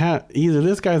 Yeah. Like, how, either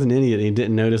this guy's an idiot and he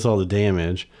didn't notice all the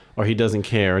damage, or he doesn't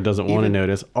care or doesn't want to Even-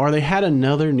 notice, or they had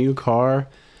another new car,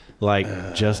 like,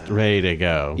 just ready to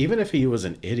go. Even if he was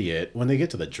an idiot, when they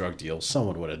get to the drug deal,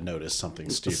 someone would have noticed something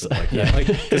stupid like that. Like,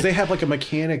 because they have like a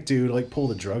mechanic dude like pull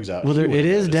the drugs out. Well, He it would've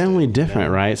is noticed definitely it, different, you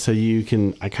know? right? So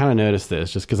I kind of noticed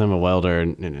this just because I'm a welder,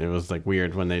 and it was like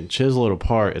weird when they chisel it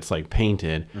apart. It's like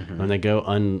painted. When they go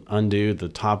undo the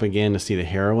top again to see the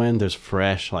heroin, there's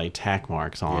fresh like tack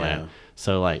marks on Yeah. it.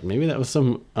 So like maybe that was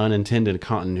some unintended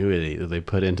continuity that they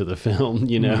put into the film.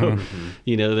 You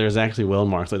know, there's actually weld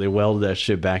marks. Like they welded that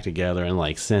shit back together and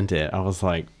like sent it. I was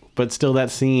like. But still, that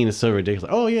scene is so ridiculous.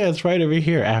 Oh yeah, it's right over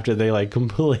here. After they like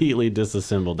completely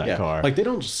disassembled that Yeah, car. like they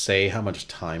don't say how much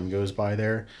time goes by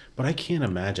there, but I can't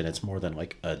imagine it's more than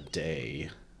like a day.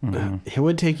 It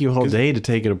would take you a whole day to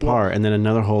take it apart, and then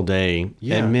another whole day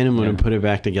at minimum to put it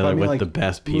back together I mean, with like, the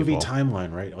best people. Movie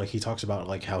timeline, right? Like he talks about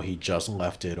like how he just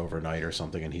left it overnight or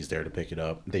something, and he's there to pick it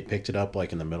up. They picked it up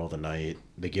like in the middle of the night.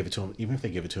 They give it to him, even if they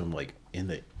give it to him like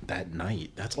that night.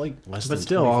 That's like less But than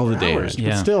still, all the 24 damage. hours. But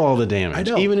Yeah. still, all the damage. I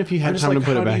know. Even if you I'm had just time like, to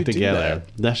put how it do back you do together,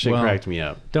 that shit Well, cracked me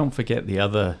up. Don't forget the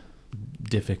other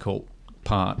difficult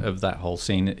part of that whole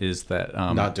scene is that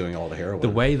Not doing all the heroin. the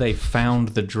way they found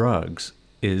the drugs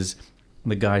is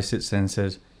the guy sits there and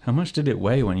says, "How much did it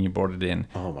weigh when you brought it in?"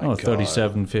 Oh, my God.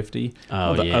 $37.50.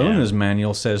 Oh, the yeah. owner's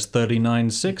manual says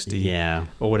 $39.60. Yeah.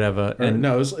 Or whatever. Or,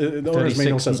 no, the owner's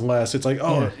manual 36 says less. It's like,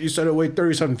 oh, you said it weighed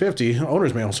 37.50.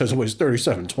 Owner's manual says it weighs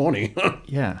 37.20.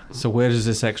 Yeah. So where does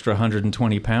this extra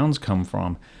 120 pounds come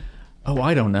from? Oh,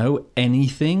 I don't know.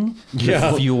 Anything?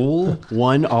 Yeah. The fuel?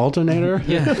 One alternator.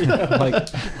 Yeah. Like,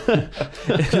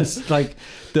 it's like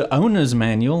the owner's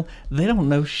manual, they don't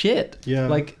know shit. Yeah.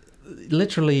 Like,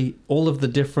 literally all of the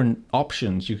different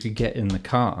options you could get in the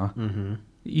car. Mm-hmm.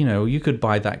 You know, you could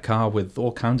buy that car with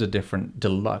all kinds of different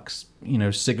deluxe,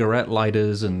 cigarette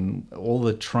lighters and all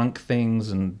the trunk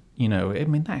things. And, I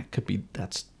mean, that could be,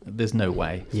 there's no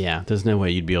way. Yeah, there's no way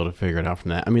you'd be able to figure it out from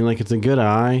that. I mean, like, it's a good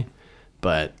eye,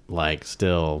 but, like,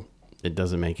 still, it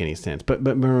doesn't make any sense. But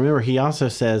remember, he also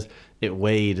says it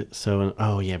weighed so.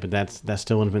 Oh yeah, but that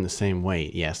still wouldn't have been the same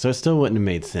weight. Yeah, so it still wouldn't have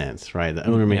made sense, right? The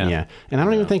owner manual, yeah. And I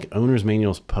don't even think owners'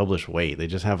 manuals publish weight. They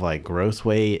just have like gross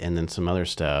weight and then some other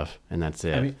stuff, and that's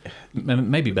it. I mean,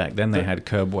 Maybe back then they had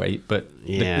curb weight, but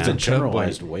Yeah. it's a curb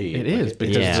generalized weight. It is,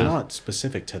 because Yeah. it's not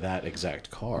specific to that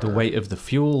exact car. the weight of the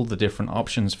fuel, the different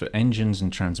options for engines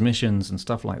and transmissions and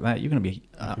stuff like that, you're going to be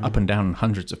up and down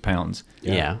hundreds of pounds.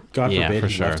 Yeah. God Yeah, forbid for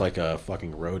he sure. left like a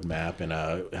fucking road map and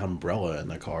a umbrella in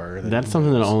the car. That's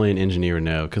something that only an engineer would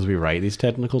know because we write these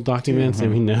technical documents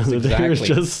and we know that Exactly. they're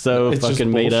just so It's just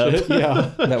fucking made up. bullshit.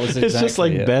 Yeah. That was It's just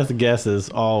like it. best guesses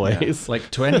always. Like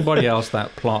to anybody else,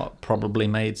 that plot probably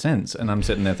made sense, and I'm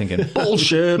sitting there thinking,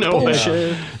 bullshit, No bullshit.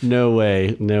 way. No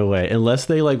way. No way. Unless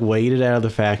they like weighed it out of the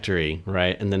factory,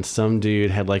 right? And then some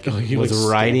dude had like he, was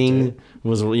like, writing stamped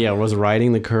was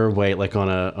writing the curve weight like on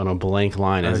a blank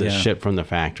line as Oh, it yeah. shipped from the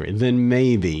factory. Then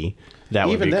maybe that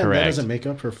would Even be then, correct. that doesn't make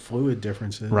up for fluid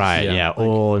differences. Right, Yeah, yeah. like-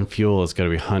 Oil and fuel is going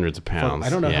to be hundreds of Fuck, pounds. I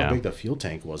don't know yeah. how big the fuel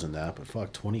tank was in that, but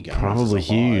fuck, 20 gallons. Probably is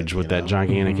a lot, huge with you that know?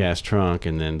 gigantic ass trunk,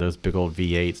 and then those big old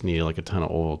V8s needed like a ton of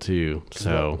oil too.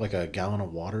 So Like a gallon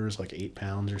of water is like 8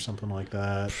 pounds or something like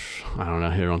that. I don't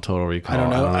know here on Total Recall. I don't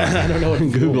know. I don't know what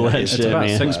Google that is. shit, It's about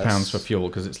man. 6 Less. pounds for fuel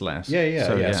because it's less. Yeah.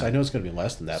 So, So I know it's going to be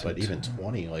less than that, but even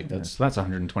 20, like that's So that's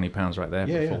 120 pounds right there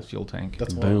for Yeah, a yeah. full fuel tank.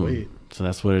 that's a lot of Boom. weight. So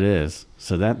that's what it is.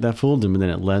 So that fooled him, and then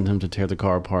it led him to tear the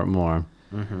car apart more.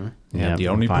 Mm-hmm. Yeah, the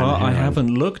only part I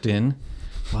haven't looked in,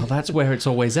 well, that's where it's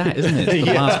always at, isn't it? It's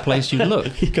the last place you look.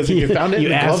 Because if you found it You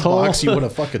in the glove asshole. box, you would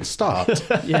have fucking stopped.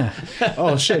 Yeah.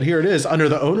 Oh shit, here it is under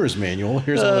the owner's manual.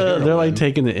 Here's all the They're heroin. like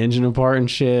taking the engine apart and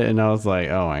shit, and I was like,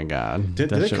 oh my god. Did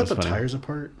That they shit cut was the funny. tires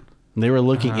apart? They were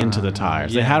looking into the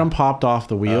tires. They yeah. had him popped off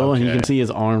the wheel, and you Okay. can see his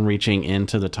arm reaching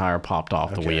into the tire popped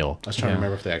off the Okay. wheel. I was trying to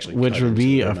remember if they actually Which cut would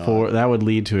be into it a or not. that would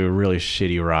lead to a really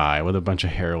shitty ride with a bunch of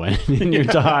heroin in your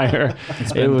tire.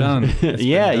 It's been done. It's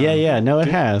yeah. No, it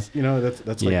has. You know,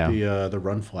 that's like Yeah. the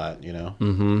run flat, you know.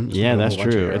 Mm-hmm. Yeah, put a that's whole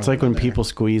bunch of true. It's heroin like when in there. people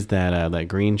squeeze that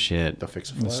green shit The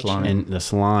fix a flat. slime. and the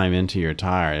slime into your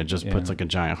tire. It just puts like a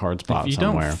giant hard spot If you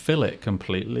somewhere. don't fill it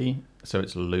completely so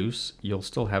it's loose, you'll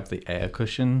still have the air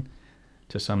cushion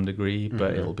to some degree,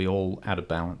 but it'll be all out of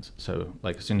balance. So,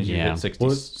 like, as soon as you Yeah. hit 60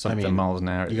 Well, something I mean, miles an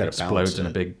hour, it you gotta explodes balance in a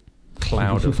it. big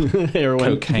cloud of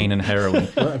Heroin. cocaine and heroin.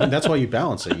 Well, I mean, that's why you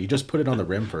balance it. You just put it on the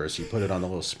rim first. You put it on the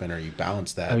little spinner. You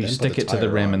balance that. Oh, you then put stick it to the tire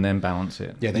rim on. and then balance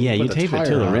it. Yeah, then Yeah, you, you put the tape it to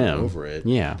tire the on rim. over it.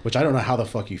 Yeah. Which I don't know how the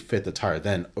fuck you fit the tire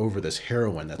then over this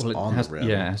heroin that's Well, it on has, the rim.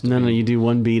 yeah, it has to No, be- you do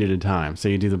one bead at a time. So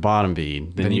you do the bottom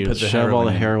bead, then, Then you you put the shove all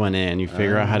the heroin heroin in. You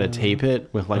figure out how to tape it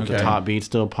with like the Okay. top bead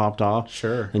still popped off.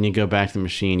 Sure. Then you go back to the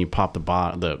machine, you pop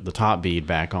the top bead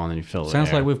back on, and you fill it.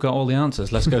 Sounds like we've got all the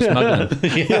answers. Let's go smuggling.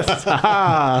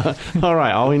 Ah, all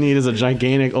right. All we need is a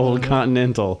gigantic old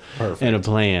Continental Perfect. and a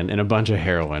plan and a bunch of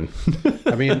heroin.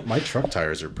 I mean, my truck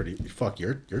tires are pretty. Fuck,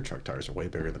 your truck tires are way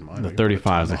bigger than mine. The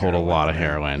 35s will hold a lot of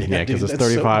heroin. Yeah, because it's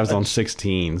 35s on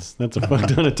 16s. That's a fuck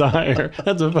ton of tire.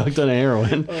 That's a fuck ton of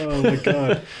heroin. Oh my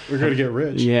god, we're gonna get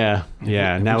rich. Yeah.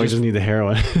 Now we just need the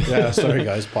heroin. Yeah, sorry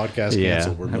guys, podcast Yeah.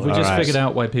 canceled. We're Have we moving. just All right. figured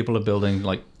out why people are building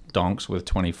like donks with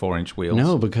 24-inch wheels?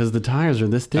 No, because the tires are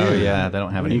this thin. Oh yeah, they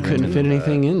don't have any. You room couldn't in fit them.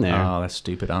 anything in there. Oh, that's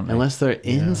stupid, aren't they? Unless they're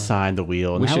inside the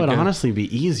wheel. And We that should would go- honestly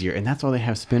be easier. And that's why they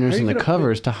have spinners How in you the gonna-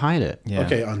 covers to hide it. Yeah.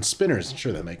 Okay, on spinners,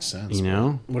 sure that makes sense. You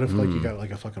know? but what if like you got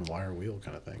like a fucking wire wheel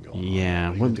kind of thing going Yeah,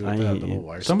 on? What are you gonna do what- with that? I- The little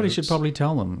wire Somebody spokes? should probably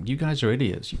tell them, you guys are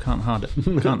idiots. You can't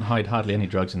hide hardly any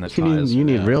drugs in the You need, tires. you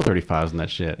need real 35s in that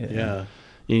shit. Yeah.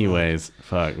 Anyways,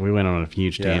 fuck. We went on a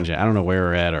huge Yeah. tangent. I don't know where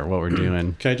we're at or what we're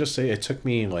doing. Can I just say it took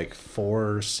me like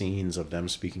 4 scenes of them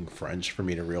speaking French for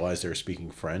me to realize they were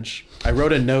speaking French. I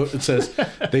wrote a note that says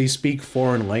they speak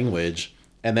foreign language,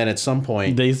 and then at some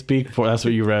point They speak for. That's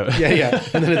what you wrote. yeah.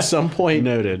 And then at some point,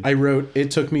 Noted. I wrote, it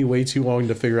took me way too long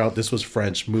to figure out this was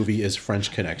French. Movie is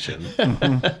French Connection.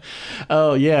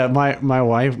 Oh yeah, my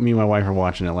wife, me and my wife were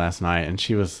watching it last night, and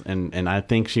she was, and I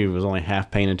think she was only half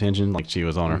paying attention, like she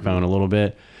was on her phone a little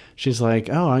bit. She's like,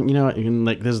 oh, you know,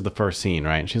 like this is the first scene,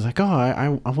 right? And she's like, oh,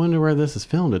 I wonder where this is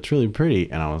filmed. It's really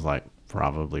pretty, and I was like,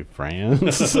 probably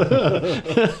France.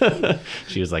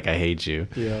 She was like, I hate you.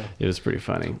 Yeah. It was pretty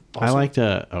funny. I Also- liked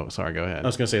oh, sorry, go ahead. I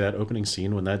was gonna say that opening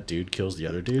scene when that dude kills the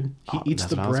other dude. He Oh, eats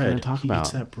that's the what I was gonna bread. talk He about.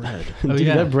 eats that bread. Dude,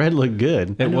 yeah. that bread looked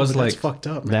good. It I know, was but like that's fucked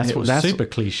up. Man. That's it was that's super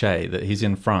cliche that he's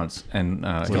in France and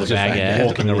with he's a just baguette,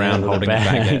 walking around with holding a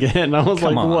baguette. And I was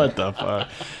Come like, on. what the fuck?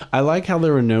 I like how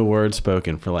there were no words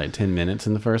spoken for like 10 minutes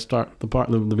in the first start, the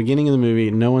beginning of the movie.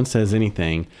 No one says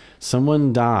anything.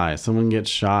 someone dies, someone gets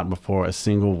shot before a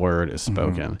single word is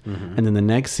spoken. And then the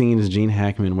next scene is Gene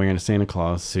Hackman wearing a Santa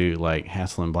Claus suit, like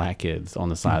hassling black kids on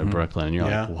the side of Brooklyn. And you're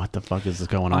Yeah. like, what the fuck is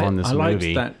going on in this I liked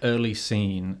movie? that early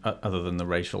scene, other than the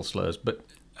racial slurs, but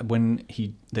when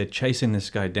they're chasing this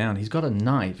guy down, he's got a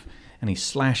knife and he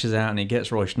slashes out and he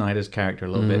gets Roy Schneider's character a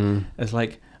little bit. It's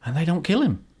like, and they don't kill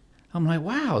him. I'm like,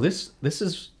 wow, this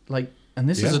is like, and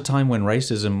this is Yeah. a time when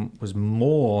racism was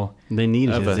more They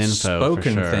needed of a his info, for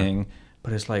spoken sure. thing.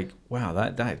 But it's like, wow,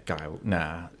 that guy,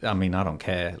 nah. I mean, I don't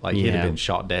care. Like, he'd have Yeah. been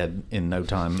shot dead in no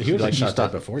time. He would have like, shot you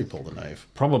start- that before he pulled the knife.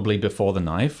 probably before the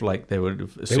knife. Like, they would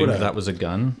have assumed would've- that was a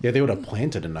gun. Yeah, they would have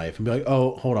planted a knife and be like,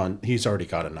 "Oh, hold on, he's already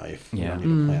got a knife. Yeah. You don't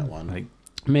need to plant one." Like,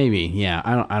 Maybe, yeah.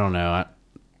 I don't know.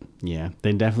 Yeah,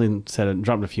 they definitely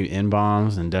dropped a few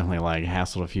N-bombs and definitely like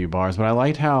hassled a few bars. But I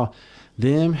liked how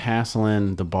them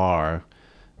hassling the bar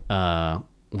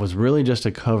was really just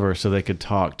a cover so they could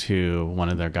talk to one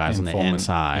of their guys on the Informant,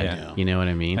 inside. yeah. You know what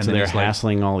I mean? And So then they're he's like,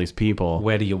 hassling all these people.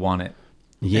 where do you want it?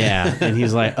 Yeah, and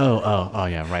he's like, oh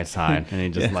yeah, right side, and he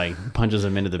just like punches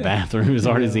him into the bathroom as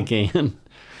hard as he can.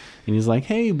 And he's like,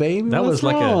 "Hey, baby, That what's was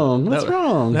like wrong? What's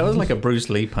wrong?" That was like a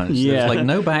Bruce Lee punch. Yeah. It was like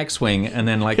no backswing, and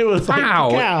then like It was like, pow,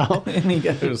 pow. and he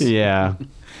goes. Yeah.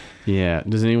 Yeah.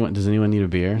 Does anyone need a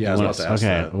beer? Yeah, I was about to ask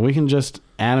Okay, that. we can just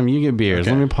Adam, you get beers.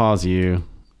 Okay. Let me pause you.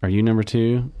 Are you number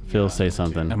 2? Phil, say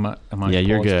something. Am I Yeah,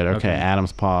 you're paused? good. Okay,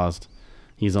 Adam's paused.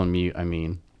 He's on mute, I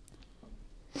mean.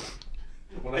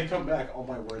 When I come back, all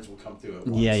my words will come through at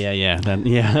once.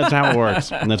 Yeah. That's how it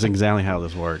works. And that's exactly how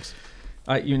this works.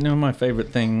 You know, my favorite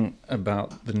thing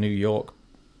about the New York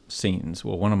scenes,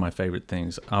 well, one of my favorite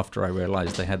things after I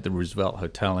realized they had the Roosevelt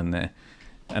Hotel in there,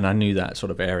 and I knew that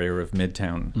sort of area of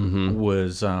Midtown,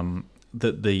 was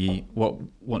that the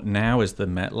what now is the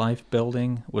MetLife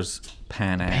building was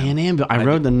Pan Am. Pan Am. I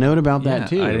wrote the note about that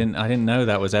too. I didn't know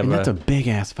that was ever. And that's a big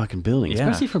ass fucking building, Yeah.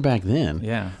 especially for back then.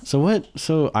 Yeah. So what?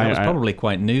 So That was probably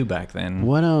quite new back then.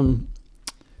 what?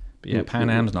 But yeah, Pan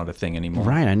Am's not a thing anymore.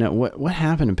 Right. I know. What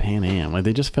happened to Pan Am? Like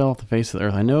they just fell off the face of the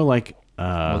earth. I know. Like.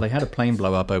 Well, they had a plane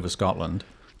blow up over Scotland,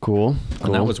 Cool.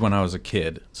 and that was when I was a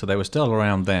kid. So they were still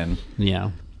around then. Yeah.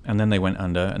 And then they went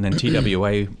under, and then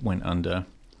TWA went under,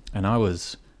 and I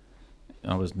was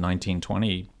 19,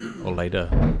 20 or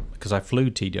later, because I flew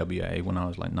TWA when I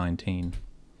was like 19.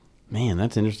 Man,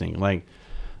 that's interesting. Like,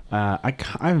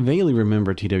 I vaguely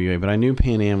remember TWA, but I knew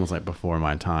Pan Am was like before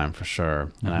my time for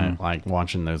sure. And I like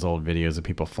watching those old videos of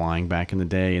people flying back in the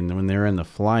day, and when they're in the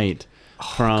flight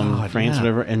from God, France, yeah.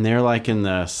 whatever, and they're like in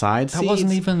the side seats. That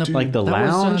wasn't even like the that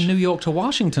lounge. was a New York to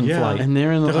Washington Yeah. flight. And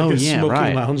they're in the They're like a yeah, smoking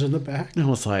right. lounge in the back. It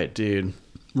was like, dude,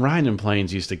 riding in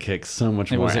planes used to kick so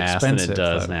much It more was ass than expensive. it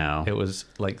does though. now. It was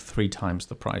like 3 times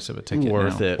the price of a ticket.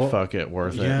 Worth now. it. Well, Fuck it.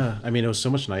 Worth it. Yeah, I mean, it was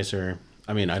so much nicer.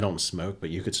 I mean, I don't smoke, but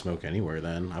you could smoke anywhere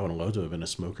then. I would have loved to have been a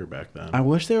smoker back then. I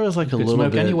wish there was like a You could little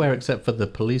smoke bit. anywhere except for the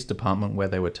police department where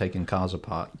they were taking cars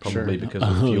apart, probably Sure. because of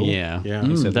Oh fuel. yeah. Yeah.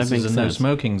 He said that this makes is a no sense.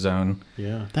 smoking zone.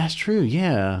 Yeah. That's true.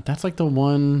 Yeah, that's like the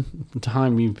one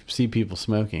time you see people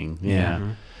smoking. Yeah,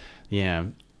 yeah.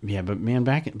 But man,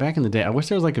 back in the day, I wish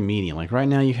there was like a median. Like right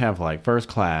now, you have like first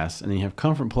class, and then you have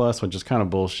Comfort Plus, which is kind of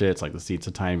bullshit. It's like the seats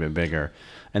a tiny bit bigger,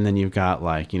 and then you've got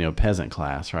like peasant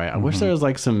class, right? I wish there was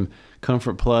like some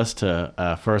Comfort Plus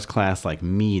to first class, like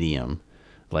medium.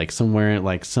 Like somewhere,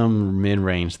 like some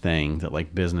mid-range thing that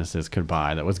like businesses could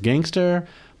buy that was gangster,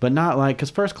 but not like, because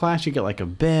first class you get like a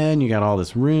bed, and you got all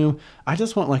this room. I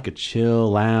just want like a chill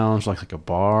lounge, like a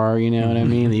bar, you know what I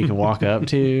mean, that you can walk up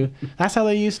to. That's how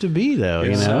they used to be, though,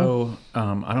 you know. So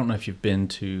I don't know if you've been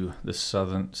to the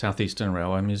Southeastern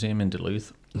Railway Museum in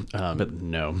Duluth. But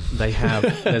no, They have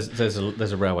there's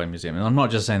a railway museum, and I'm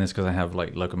not just saying this because I have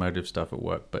like locomotive stuff at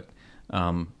work, but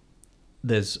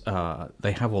there's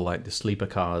they have all like the sleeper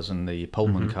cars and the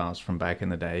Pullman cars from back in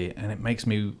the day, and it makes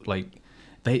me like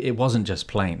it wasn't just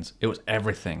planes, it was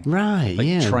everything. right? Like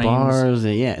yeah, trains. bars,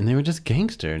 and they were just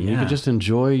gangster, and you Yeah. could just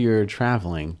enjoy your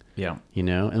traveling, Yeah.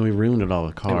 And we ruined it all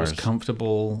with cars. It was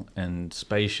comfortable and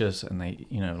spacious, and they,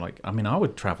 I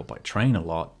would travel by train a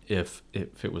lot if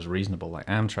it was reasonable. Like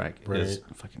Amtrak is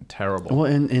Right. fucking terrible. Well,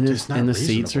 and It's not the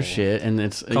seats are reasonable. shit, and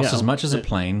it's Costs as much as a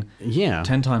plane, Yeah,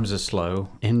 10 times as slow.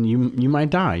 and you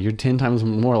might die. You're 10 times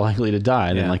more likely to die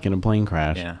than Yeah. like in a plane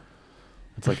crash. Yeah.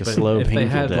 It's like a But slow, if painful they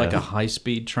had death. like a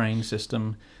high-speed train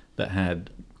system that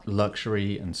had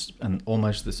luxury and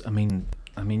almost this, I mean,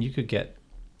 you could get,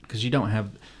 because you don't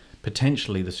have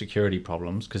potentially the security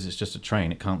problems because it's just a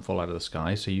train, it can't fall out of the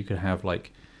sky, so you could have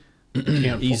like you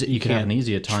could have an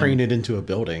easier time train it into a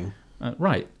building.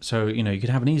 right, so you could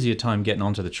have an easier time getting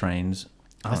onto the trains,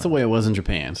 That's the way it was in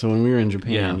Japan. So when we were in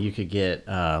Japan, Yeah. you could get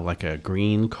like a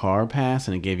green car pass,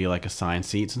 and it gave you like assigned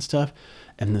seats and stuff.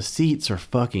 And the seats are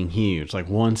fucking huge. Like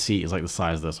one seat is like the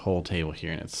size of this whole table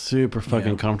here, and it's super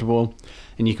fucking comfortable.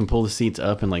 And you can pull the seats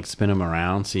up and like spin them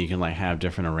around, so you can like have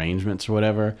different arrangements or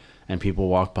whatever. And people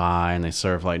walk by and they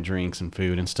serve like drinks and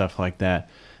food and stuff like that.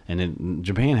 And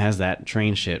Japan has that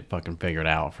train shit fucking figured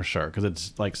out for sure, because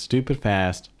it's like stupid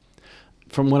fast.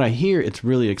 From what I hear, it's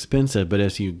really expensive, but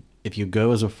if you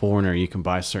go as a foreigner, you can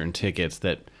buy certain tickets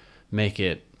that make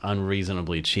it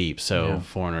unreasonably cheap, so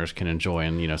foreigners can enjoy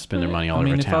and spend their money all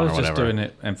over if I town was or just whatever. doing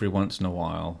it every once in a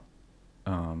while,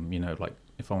 like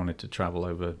if I wanted to travel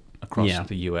across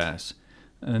the US,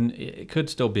 and it could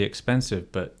still be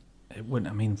expensive, but it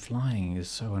wouldn't. I mean, flying is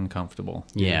so uncomfortable.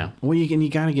 Yeah. Well, you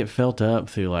got to get filled up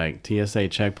through like TSA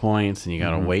checkpoints, and you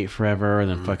got to wait forever. And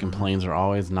then fucking planes are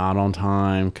always not on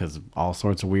time because of all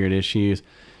sorts of weird issues.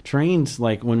 Trains,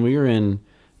 like when we were in,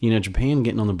 Japan,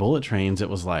 getting on the bullet trains, it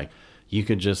was like you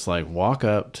could just like walk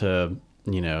up to,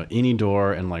 any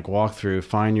door and like walk through,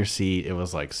 find your seat. It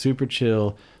was like super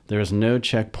chill. There was no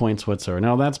checkpoints whatsoever.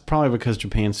 Now, that's probably because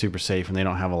Japan's super safe and they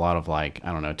don't have a lot of like,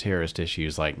 I don't know, terrorist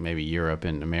issues like maybe Europe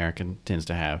and America tends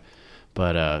to have.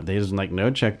 But there's like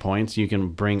no checkpoints. You can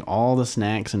bring all the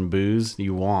snacks and booze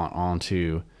you want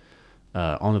onto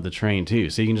the train too.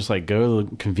 So you can just like go to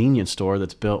the convenience store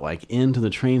that's built like into the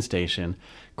train station,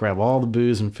 grab all the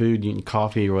booze and food and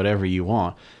coffee or whatever you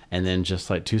want, and then just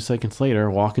like 2 seconds later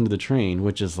walk into the train,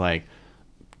 which is like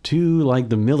to like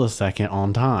the millisecond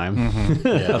on time.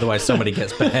 Otherwise, somebody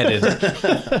gets beheaded.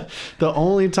 The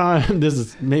only time, this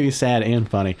is maybe sad and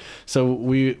funny. So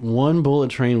one bullet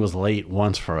train was late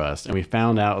once for us, and we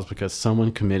found out it was because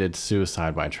someone committed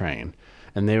suicide by train.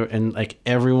 And like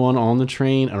everyone on the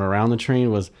train and around the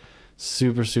train was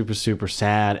super, super, super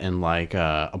sad and like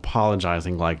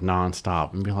apologizing like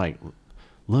nonstop and be like,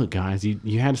 look guys,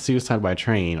 you had a suicide by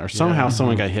train, or somehow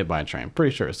someone got hit by a train.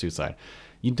 Pretty sure it's suicide.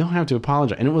 You don't have to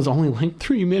apologize. And it was only like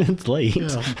 3 minutes late.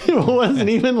 Yeah. It wasn't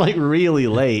even like really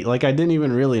late. Like I didn't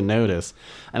even really notice.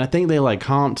 And I think they like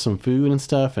comped some food and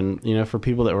stuff, and for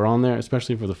people that were on there,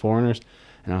 especially for the foreigners.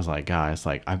 And I was like, guys,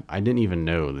 like I didn't even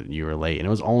know that you were late. And it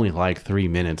was only like 3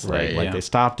 minutes late. Like they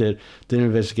stopped it, did an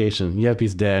investigation. Yep,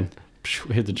 he's dead.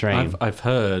 Hit the train. I've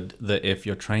heard that if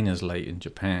your train is late in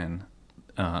Japan,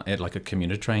 at like a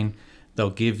commuter train,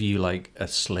 they'll give you like a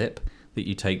slip that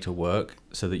you take to work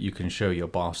so that you can show your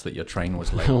boss that your train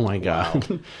was late. Oh my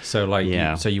God. So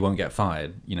like, so you won't get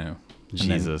fired, And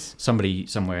Jesus. then somebody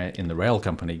somewhere in the rail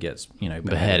company gets,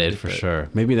 beheaded for sure.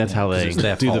 Maybe that's how they it's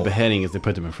their do the fault. beheading, is they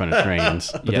put them in front of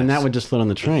trains. But then Yes. that would just let on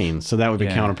the trains, so that would be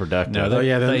counterproductive. No,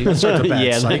 That starts a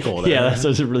bad cycle there. Yeah, that's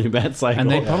such a really bad cycle.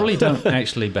 And they probably don't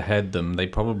actually behead them. They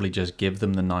probably just give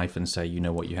them the knife and say, you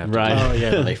know what you have Right. to do. Oh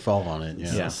yeah, they fall on it.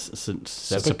 Yeah.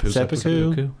 Seppuku?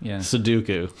 Seppuku? Yeah.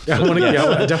 Sudoku.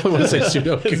 I definitely want to say It's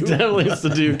Sudoku. definitely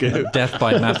Sudoku. Death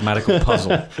by mathematical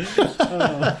puzzle.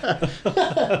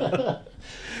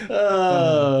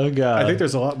 Oh God. I think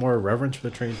there's a lot more reverence for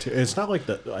the train too. It's not like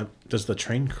does the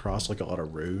train cross like a lot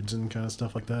of roads and kind of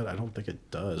stuff like that? I don't think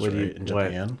it does. What do you- Right in what?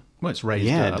 Japan. Well, it's raised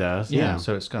Yeah, up. it does, Yeah, yeah.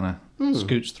 so it's kind of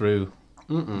scoots through.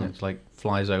 And it's like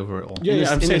flies over it all. Yeah, the-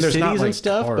 I'm in saying the there's not cities and like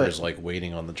stuff, cars but- like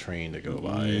waiting on the train to go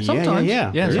by. Sometimes.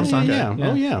 Yeah. Yeah, sometimes. Yeah. Yeah.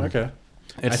 Oh yeah. Okay.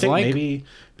 It's I think like maybe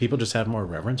people just have more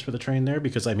reverence for the train there,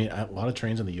 because I mean a lot of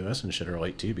trains in the U.S. and shit are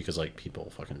late too, because like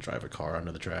people fucking drive a car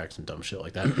under the tracks and dumb shit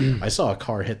like that. I saw a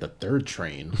car hit the third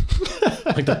train,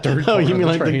 like the third. Oh, car you on mean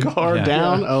like train. the car Yeah.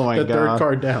 down? Oh my the God. third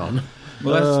car down.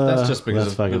 Well, that's just because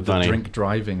that's fucking of the funny. drink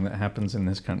driving that happens in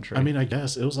this country. I mean, I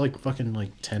guess it was like fucking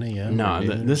like 10 a.m. No, or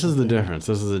noon or this is the something. difference.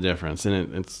 This is the difference,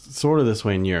 and it's sort of this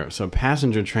way in Europe. So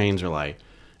passenger trains are like,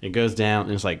 it goes down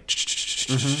and it's like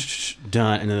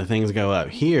done, and then the things go up.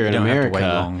 Here in don't have to America, wait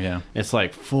long, yeah. it's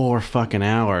like 4 fucking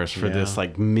hours for Yeah. this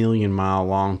like 1,000,000-mile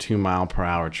long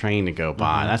 2-mile-per-hour train to go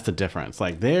by. That's the difference.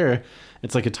 Like there,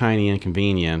 it's like a tiny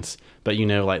inconvenience, but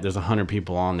like there's 100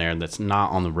 people on there that's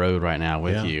not on the road right now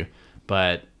with Yeah. you.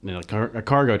 But a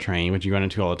cargo train, which you run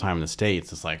into all the time in the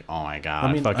States, it's like, oh my God,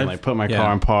 I mean, fucking I've- like put my yeah.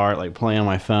 car in park, like play on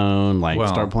my phone, like Well,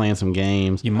 start playing some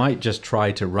games. you might just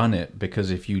try to run it, because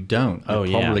if you don't, you're Oh,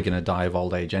 yeah. probably going to die of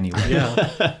old age anyway.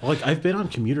 Yeah. Like I've been on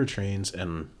commuter trains,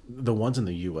 and the ones in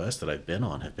the U.S. that I've been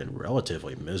on have been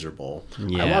relatively miserable. I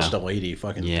Yeah. watched a lady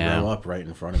fucking Yeah. throw up right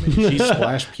in front of me. She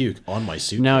splashed puke on my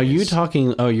suitcase. Now you're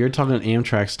talking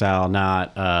Amtrak style,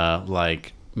 not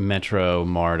like Metro,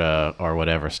 MARTA, or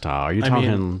whatever style? Are you I talking?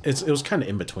 mean, it was kind of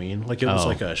in between. Like it was Oh.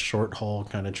 like a short haul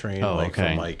kind of train, Oh, like okay.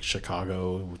 from like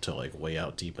Chicago to like way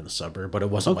out deep in the suburb. But it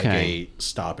wasn't Okay. like a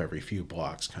stop every few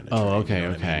blocks kind of. Oh, train, okay, you know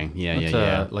what I okay. mean? Yeah, It's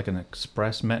yeah. like an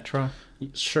express metro.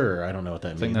 Sure, I don't know what that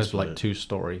I means. think there's like but-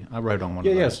 2-story. I rode on one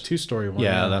Yeah, of yeah, those. it's 2-story one.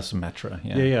 Yeah, that's a metro.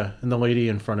 Yeah. Yeah. And the lady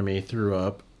in front of me threw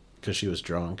up because she was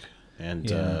drunk and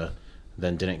Yeah.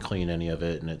 then didn't clean any of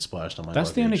it and it splashed on my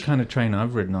That's the only luggage. kind of train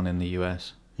I've ridden on in the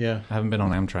US. Yeah. I haven't been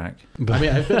on Amtrak. I mean,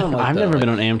 I've been on like I've the, never been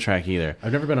like- on Amtrak either.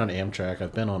 I've never been on Amtrak.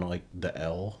 I've been on like the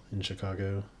L in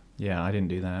Chicago. Yeah, I didn't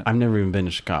do that. I've never even been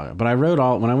to Chicago, but I rode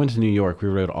all when I went to New York. We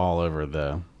rode all over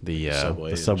the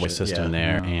Subway subway and shit, system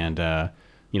yeah. there, and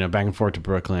you know, back and forth to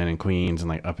Brooklyn and Queens, and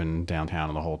like up and downtown,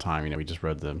 and the whole time, you know, we just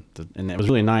rode the and it was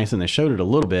really nice. And they showed it a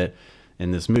little bit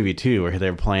in this movie too, where they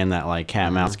were playing that like cat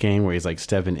and mouse game where he's like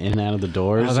stepping in and out of the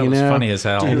doors. Oh, that you was know? funny as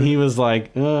hell. And he was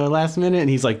like last minute, and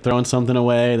he's like throwing something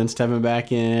away, then stepping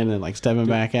back in, and like stepping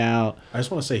back out. I just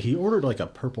want to say he ordered like a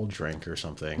purple drink or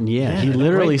something. Yeah, he a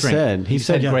literally grape drink. said He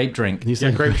said yeah. grape drink. He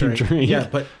said grape drink. drink. Yeah,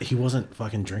 but he wasn't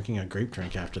fucking drinking a grape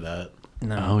drink after that.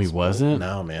 No. Oh, he wasn't.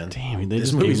 No, man. Damn, they This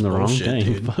just gave movie's him the wrong bullshit, thing.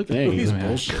 dude. Fuck This movie's man.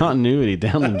 bullshit. Continuity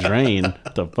down the drain.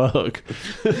 The fuck.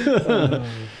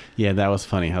 Yeah, that was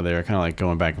funny how they were kind of like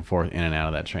going back and forth in and out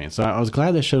of that train. So I was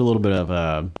glad they showed a little bit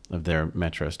of their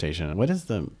metro station. What is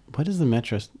the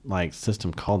metro like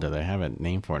system called? There, they have a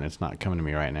name for it, and it's not coming to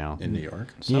me right now. In New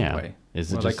York. Subway. Yeah.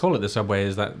 Is it Well, just, they call it the subway.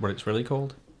 Is that what it's really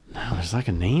called? No, there's like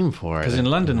a name for it. Because in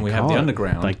London we have Call the it,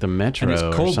 underground, like the metro, and it's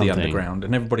or called the something. underground,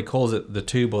 and everybody calls it the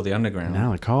tube or the underground.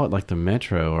 No, they call it like the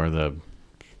metro or the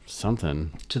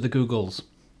something. To the Googles.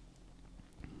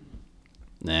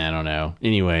 Nah, I don't know.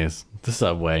 Anyways, the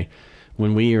subway.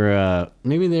 When we were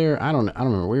maybe there, I don't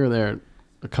remember. We were there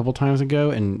a couple times ago,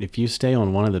 and if you stay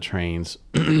on one of the trains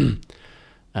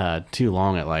too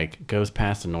long, it like goes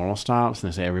past the normal stops,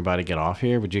 and they say everybody get off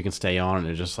here, but you can stay on, and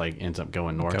it just like ends up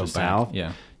going north Go to back, south.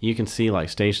 yeah. You can see like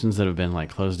stations that have been like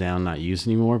closed down, not used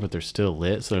anymore, but they're still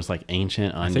lit. So there's like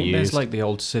ancient, unused. I think there's like the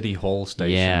old City Hall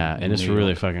station. Yeah, in and it's New really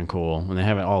York. fucking cool, and they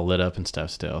have it all lit up and stuff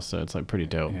still, so it's like pretty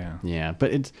dope. Yeah.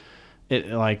 But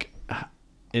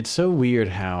it's so weird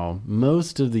how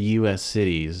most of the U.S.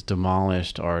 cities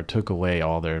demolished or took away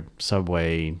all their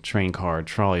subway, train car,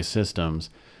 trolley systems,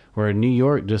 where New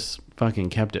York just fucking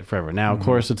kept it forever. Now, of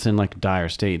course, it's in like dire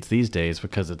states these days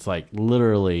because it's like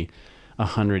literally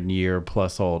 100-year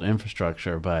plus old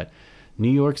infrastructure, but New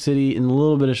York City and a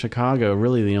little bit of Chicago,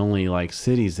 really the only like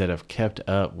cities that have kept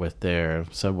up with their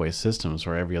subway systems,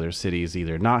 where every other city's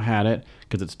either not had it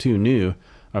because it's too new,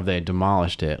 or they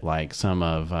demolished it, like some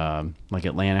of like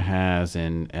Atlanta has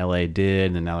and LA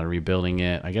did, and now they're rebuilding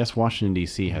it. I guess Washington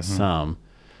D.C. has some,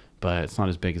 but it's not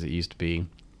as big as it used to be.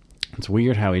 It's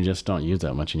weird how we just don't use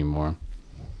that much anymore.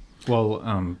 Well,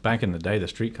 back in the day, the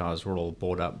streetcars were all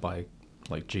bought up by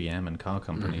like GM and car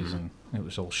companies, and it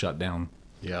was all shut down.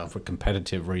 Yeah. For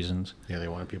competitive reasons. Yeah, they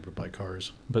wanted people to buy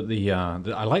cars. But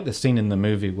I like the scene in the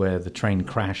movie where the train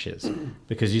crashes,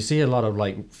 because you see a lot of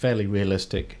like fairly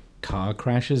realistic car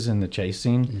crashes in the chase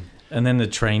scene, and then the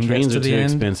train Trains gets to are the too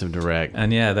end, expensive to wreck.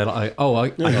 and yeah, they're like, oh, I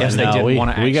guess they No, didn't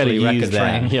want to we gotta actually wreck use a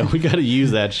that. train. Yeah, we got to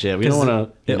use that shit. We don't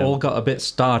want to. It all got a bit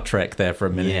Star Trek there for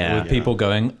a minute, Yeah. with people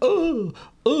going, oh,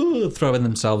 throwing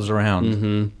themselves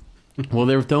around. Well,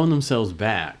 they were throwing themselves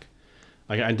back.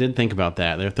 Like I did think about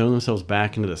that. They're throwing themselves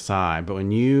back into the side, but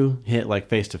when you hit like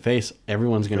face to face,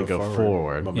 everyone's going to go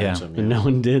forward. Momentum, But no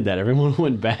one did that. Everyone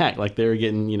went back. Like they were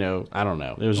getting, I don't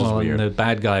know. It was just Well, and weird. the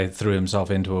bad guy threw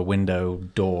himself into a window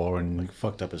door and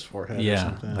Fucked up his forehead or yeah,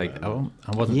 something. like I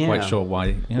wasn't Yeah. quite sure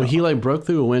why. Well, he like broke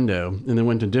through a window and then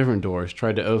went to different doors,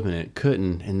 tried to open it,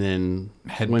 couldn't, and then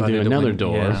went through Headbutted a another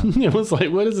door. yeah. It was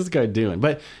like, what is this guy doing?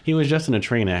 But he was just in a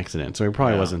train accident, so he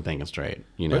probably wasn't thinking straight,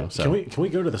 But So can we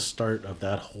go to the start of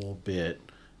that whole bit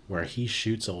where he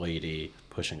shoots a lady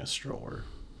pushing a stroller?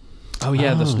 Oh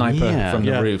yeah, the sniper yeah. from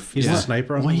Yeah, the roof. he's yeah. the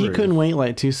sniper on well, the he roof. couldn't wait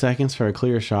like 2 seconds for a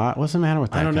clear shot. What's the matter with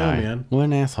that I don't know, guy? man. What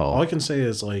an asshole! All I can say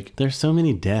is like, There's so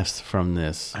many deaths from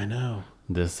this I know.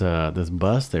 this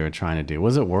bust they were trying to do.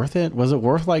 Was it worth it? Was it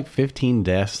worth like 15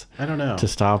 deaths I don't know. to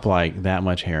stop like that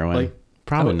much heroin? Like,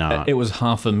 Probably Oh, not. It was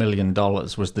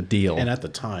 $500,000 was the deal, And at the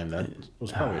time, that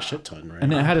was probably a shit ton, right?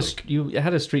 and it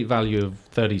had a street value of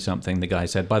 30 something. The guy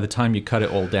said by the time you cut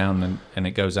it all down and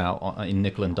it goes out in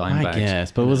nickel and dime I bags.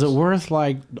 guess, but was it worth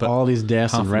like all these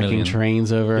deaths and wrecking $500,000.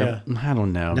 trains over? Yeah. I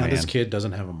don't know, now man. this kid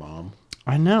doesn't have a mom.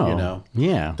 I know. You know.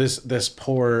 Yeah. This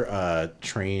poor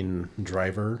train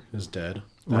driver is dead.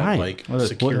 that, Right. like Well, there's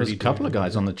security. a couple of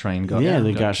guys on the train got Yeah,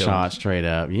 they got killed. shot straight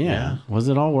up. Yeah. Yeah. Was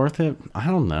it all worth it? I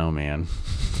don't know, man.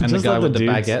 And the Just guy let with the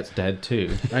dudes- baguette's dead too.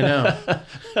 I know.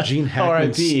 Gene Hackman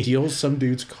R.I.P. steals some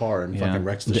dude's car and Yeah. fucking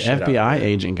wrecks the, The shit FBI out of it.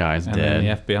 agent guy's And dead. then the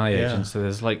FBI Yeah. agent. So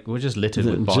there's like, we're just littered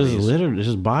with bodies. Just littered,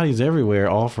 just bodies everywhere.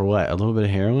 All for what? A little bit of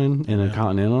heroin in a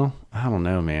Continental? I don't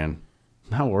know, man.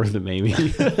 Not worth it, maybe.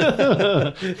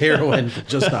 Heroin,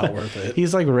 just not worth it.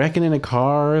 He's like wrecking into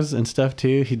cars and stuff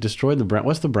too. He destroyed the brown.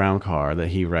 What's the brown car that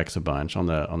he wrecks a bunch on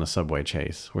the subway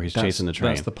chase where he's chasing the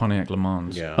train? That's the Pontiac Le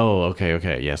Mans. Yeah. Oh,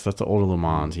 okay. Yes, that's the older Le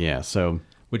Mans. Yeah. So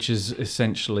Which is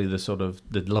essentially the sort of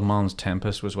the Le Mans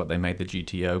Tempest was what they made the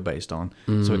GTO based on.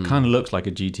 So it kind of looks like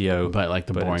a GTO, But like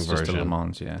the boring it's just a Le version.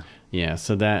 Mans, yeah. yeah,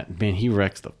 so that man, he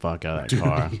wrecks the fuck out of that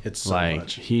car. he hits so like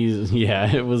much.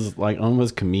 it was like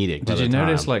almost comedic. by Did you the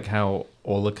notice time. like how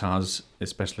all the cars,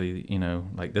 especially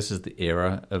like this is the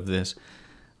era of this,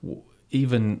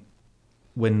 even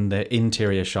when the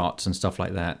interior shots and stuff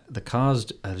like that, the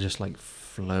cars are just like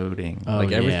floating. Oh,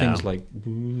 like everything's yeah. like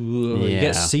you Yeah.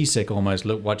 get seasick almost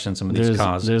watching some of these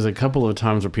cars. There's a couple of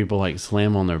times where people like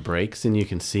slam on their brakes and you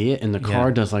can see it, and the car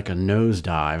Yeah. does like a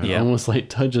nosedive and Yeah. almost like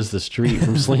touches the street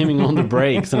from slamming on the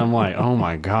brakes. And I'm like, oh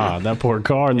my god, that poor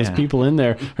car, and there's Yeah. people in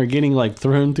there are getting like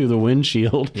thrown through the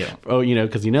windshield. Yeah. Oh,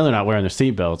 because they're not wearing their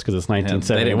seatbelts because it's And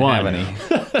they didn't 1971. have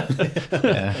any.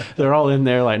 Yeah. They're all in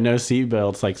there like no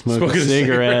seatbelts, like smoking Smoking a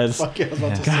cigarettes. Fuck yeah, I was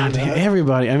about to God, say damn, that.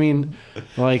 everybody. I mean,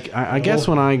 like I guess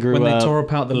when I grew When they up, tore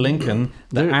apart the Lincoln,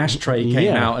 the There- ashtray came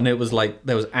yeah. out, and it was like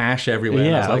there was ash everywhere. and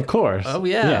I Yeah, was like, of course. Oh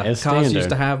yeah, Yeah, it's cars standard. used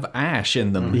to have ash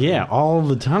in them. yeah, all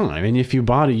the time. And if you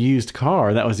bought a used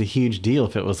car, that was a huge deal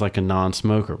if it was like a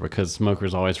non-smoker, because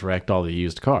smokers always wrecked all the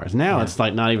used cars. Now it's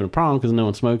like not even a problem because no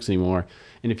one smokes anymore.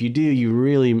 And if you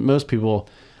do, most people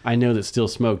I know that still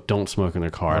smoke don't smoke in their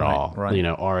car at Right, all. right.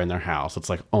 Or in their house. It's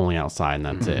like only outside and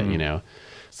that's it.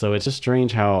 So it's just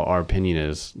strange how our opinion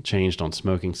has changed on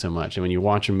smoking so much. And when you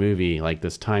watch a movie like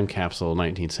this Time Capsule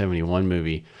 1971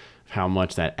 movie, how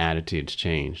much that attitude's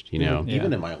changed, Yeah.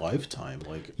 Even in my lifetime,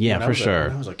 like Yeah, when I for was sure.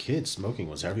 when I was a kid, smoking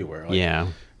was everywhere. Like, Yeah.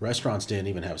 restaurants didn't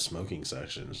even have smoking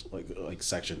sections, like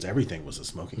sections. Everything was a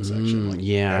smoking section. Like,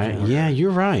 Yeah, everywhere. yeah,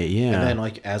 you're right. Yeah. And then,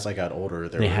 like as I got older,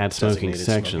 they were had smoking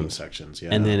designated sections. Yeah,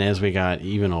 And then as we got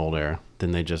even older,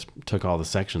 then they just took all the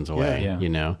sections away, Yeah.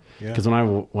 Yeah. Yeah. Because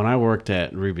when I worked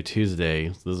at Ruby Tuesday,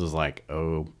 this was like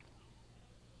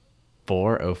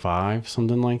 04, 05,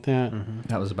 something like that.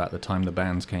 That was about the time the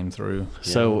bands came through.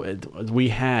 So we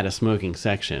had a smoking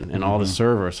section, and all the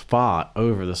servers fought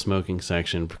over the smoking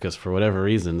section because for whatever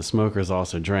reason, the smokers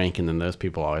also drank, and then those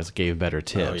people always gave better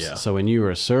tips. yeah. So when you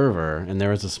were a server and there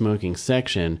was a smoking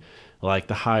section, like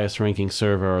the highest ranking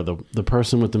server or the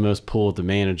person with the most pull with the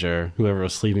manager, whoever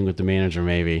was sleeping with the manager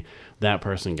maybe, that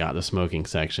person got the smoking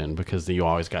section because you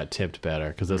always got tipped better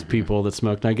because those people that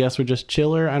smoked, I guess, were just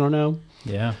chiller. I don't know.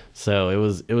 Yeah. So it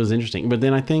was interesting. But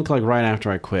then I think like right after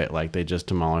I quit, like they just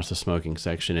demolished the smoking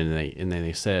section and then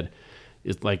they said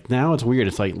it's like now it's weird.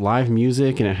 It's like live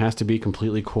music and it has to be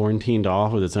completely quarantined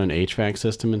off with its own HVAC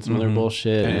system and some other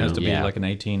bullshit. And it has to be yeah. like an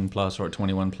 18 plus or a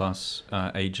 21 plus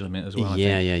age limit as well. I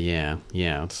Yeah, think.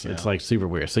 yeah. It's like super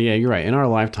weird. So yeah, you're right. In our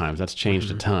lifetimes, that's changed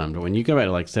a ton. But when you go back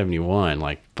to like 71,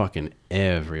 like fucking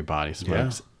everybody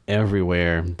smokes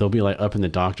everywhere. They'll be like up in the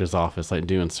doctor's office, like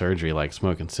doing surgery, like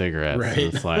smoking cigarettes. Right.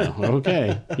 And it's like,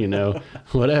 okay,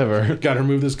 whatever. got to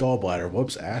remove this gallbladder.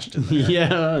 Whoops, ashed in there.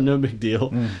 Yeah, no big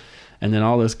deal. And then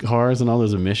all those cars and all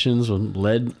those emissions with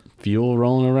lead fuel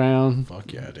rolling around.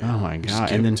 Fuck yeah, dude. Oh my Just god!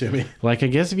 give And it then, to me. like, I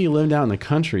guess if you lived out in the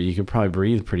country, you could probably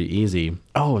breathe pretty easy.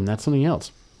 Oh, and that's something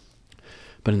else.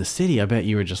 But in the city, I bet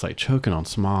you were just like choking on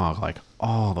smog like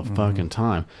all the fucking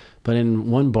time. But in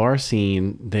one bar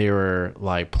scene, they were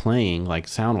like playing like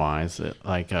sound wise,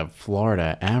 like a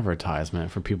Florida advertisement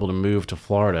for people to move to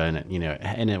Florida, and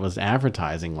and it was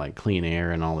advertising like clean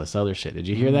air and all this other shit. Did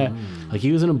you hear that? Like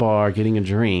he was in a bar getting a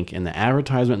drink, and the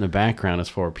advertisement in the background is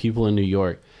for people in New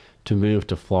York to move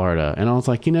to Florida. And I was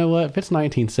like, you know what? If it's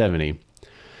 1970.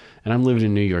 And I'm living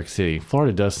in New York City.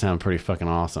 Florida does sound pretty fucking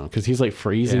awesome because he's like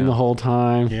freezing Yeah. the whole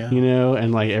time, Yeah.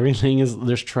 and like everything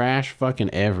there's trash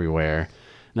fucking everywhere.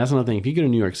 And that's another thing. If you go to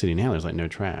New York City now, there's like no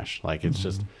trash. Like it's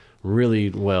just really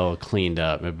well cleaned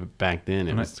up. But back then,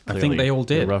 it And was I think clearly they all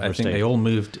the did. rougher I think state. they all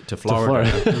moved to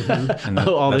Florida. And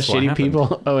Oh, all the that's what shitty happened.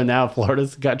 people. Oh, and now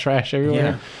Florida's got trash everywhere.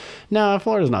 Yeah. No,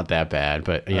 Florida's not that bad.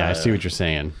 But yeah, I see what you're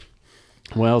saying.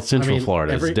 Well, Central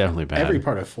Florida is definitely bad. Every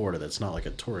part of Florida that's not like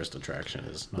a tourist attraction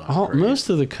is not great. Most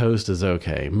of the coast is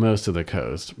okay. Most of the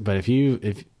coast, but if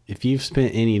you've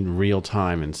spent any real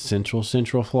time in Central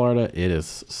Florida, it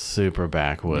is super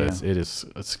backwoods. Yeah. It is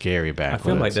a scary I backwoods.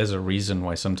 feel like there's a reason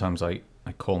why sometimes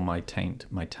I call my taint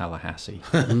my Tallahassee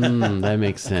That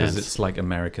makes because sense. it's like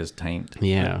America's taint.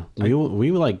 Yeah,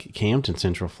 we like camped in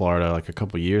Central Florida like a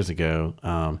couple years ago,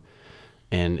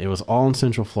 and it was all in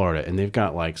Central Florida. And they've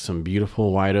got like some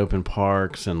beautiful wide open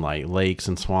parks and like lakes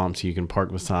and swamps you can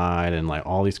park beside, and like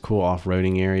all these cool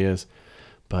off-roading areas.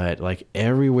 But like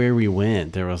everywhere we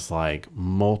went, there was like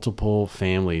multiple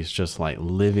families just like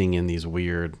living in these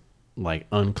weird, like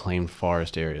unclaimed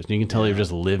forest areas. And you can tell they're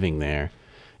just living there.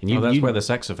 And That's where the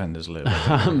sex offenders live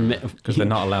because they're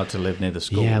not allowed to live near the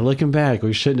school. Yeah, looking back,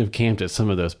 we shouldn't have camped at some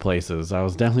of those places. I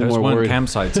was definitely Those more weren't worried.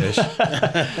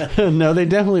 campsites-ish. No, they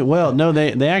definitely. Well, no,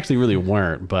 they actually really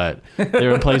weren't. But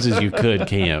there were places you could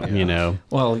camp. You know.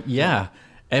 Well, yeah.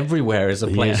 Everywhere is a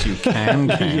place you can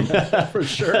camp. For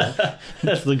sure.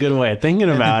 That's the good way of thinking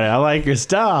about it. I like your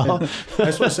style. I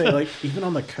just want to say, like, even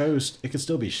on the coast, it could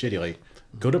still be shitty. Like,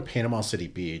 go to Panama City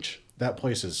Beach. That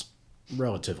place is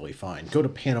relatively fine. Go to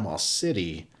Panama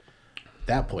City.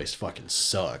 That place fucking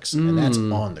sucks. And that's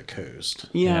on the coast.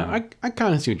 Yeah, I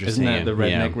kind of see what you're Isn't saying. that the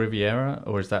Yeah. Redneck Riviera?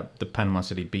 Or is that the Panama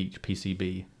City Beach,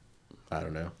 PCB? I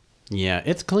don't know. Yeah,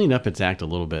 it's cleaned up its act a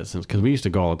little bit since, because we used to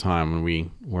go all the time when we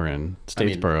were in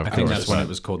Statesboro. I of think course. that's when it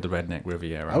was called the Redneck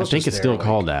Riviera. I was I think just it's there, still like-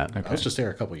 called that. I was just there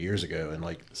a couple years ago, and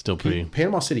like Still pretty.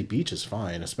 Panama City Beach is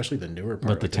fine, especially the newer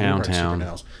part. But the newer part of town.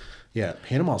 Supernails. Yeah,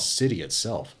 Panama City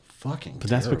itself, fucking. But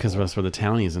that's because terrible. that's where the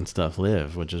townies and stuff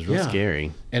live, which is real Yeah.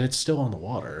 scary. and it's still on the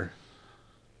water.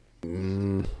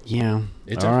 Yeah.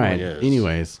 It all right. definitely is.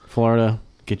 Anyways, Florida,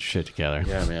 get your shit together.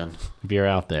 Yeah, man. If you're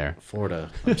out there. Florida.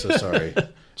 I'm so sorry.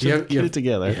 Get it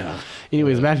together. Yeah.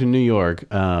 Anyways, back to New York.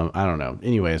 I don't know.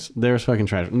 Anyways, there's fucking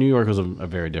trash. New York was a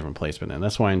very different place, but then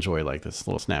that's why I enjoy like this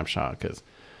little snapshot, because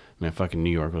man, fucking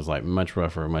New York was like much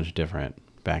rougher, much different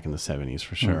back in the 70s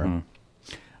for sure.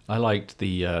 I liked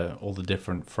the all the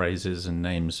different phrases and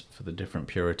names for the different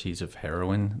purities of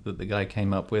heroin that the guy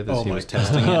came up with as Oh he my was God.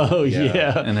 testing it. Oh Yeah.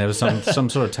 yeah. And there was some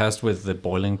sort of test with the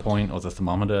boiling point or the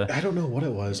thermometer. I don't know what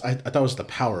it was. I thought it was the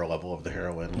power level of the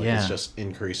heroin. Like Yeah. it's just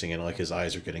increasing, and like his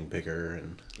eyes are getting bigger.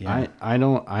 And I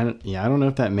don't know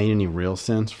if that made any real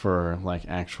sense for like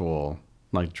actual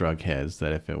like drug heads,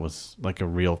 that if it was like a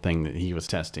real thing that he was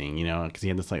testing, you know, because he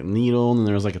had this like needle and then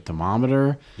there was like a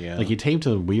thermometer. Yeah. Like he taped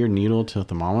a weird needle to a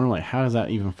thermometer. Like how does that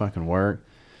even fucking work?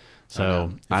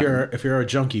 So if you're a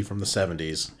junkie from the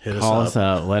 70s, hit call us us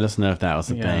up. out. Let us know if that was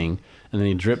the Yeah. thing. And then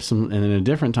he dripped some, and then a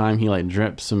different time he like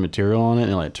dripped some material on it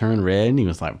and it like turned red. And he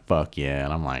was like, "Fuck yeah!"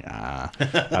 And I'm like, I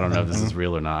don't know if this is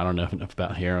real or not. I don't know enough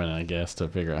about heroin, I guess, to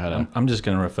figure out how to. I'm just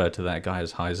going to refer to that guy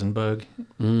as Heisenberg.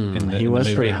 He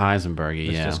was pretty Heisenberg-y,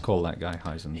 Let's yeah. just call that guy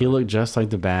Heisenberg. He looked just like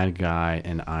the bad guy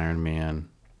in Iron Man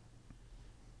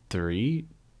 3.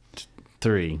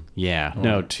 3, yeah,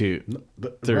 no 2. The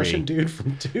 3. Russian dude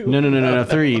from 2. No,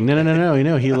 3. No. You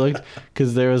know, he looked,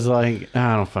 because there was like,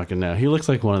 I don't fucking know. He looks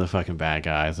like one of the fucking bad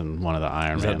guys in one of the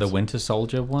Iron Is Mans. that the Winter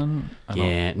Soldier one? I don't-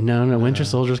 Yeah, no, Winter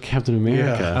Soldier's Captain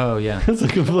America. Oh yeah. It's a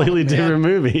completely different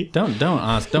movie. Don't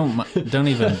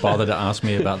even bother to ask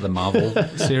me about the Marvel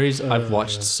series. I've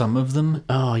watched some of them,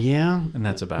 Oh yeah. and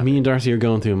that's about Me it. and Darcy are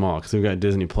going through them all because we've got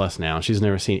Disney Plus now, and she's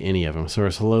never seen any of them. So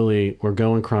we're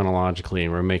going chronologically,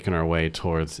 and we're making our way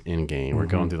towards Endgame. We're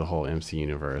going through the whole MC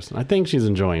universe, and I think she's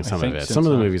enjoying some of think it. since Some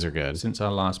of the I- movies are good. Since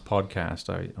our last podcast,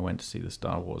 I went to see the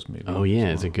Star Wars movie. Oh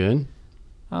yeah, is it good?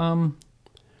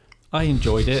 I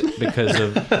enjoyed it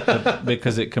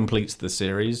because it completes the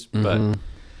series. But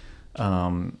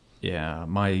yeah,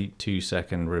 my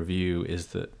 2-second review is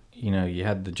that you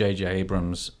had the J.J.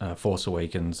 Abrams Force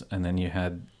Awakens, and then you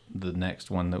had the next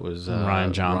one that was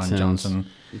Ryan Johnson's-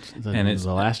 and it's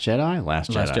The Last Jedi.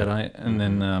 Last Jedi, and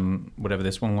then whatever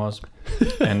this one was,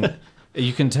 and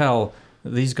you can tell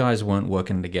these guys weren't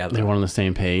working together. They weren't on the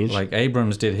same page. Like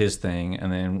Abrams did his thing,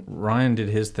 and then Ryan did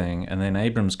his thing, and then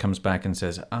Abrams comes back and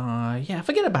says, yeah,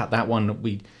 forget about that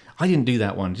one. I didn't do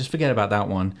that one. Just forget about that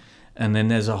one. And then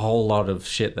there's a whole lot of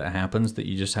shit that happens that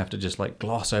you just have to just like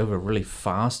gloss over really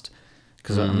fast,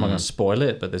 because I'm not going to spoil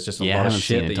it, but there's just a Yeah, I lot of haven't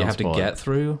seen shit it. that you Don't have to spoil get it.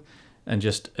 through and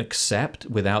just accept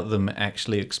without them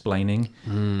actually explaining.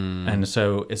 And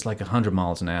so it's like 100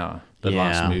 miles an hour. The Yeah.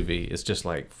 last movie is just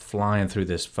like flying through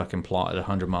this fucking plot at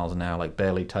 100 miles an hour, like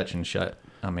barely touching shut.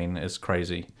 I mean, it's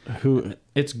crazy.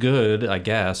 It's good, I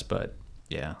guess, but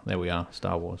yeah, there we are.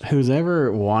 Star Wars. Who's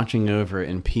ever watching over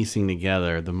and piecing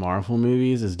together the Marvel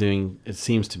movies is doing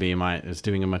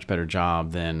a much better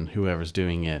job than whoever's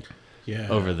doing it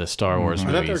over the Star Wars I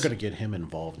thought they were movies. going to get him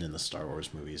involved in the Star Wars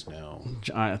movies now.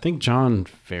 I think John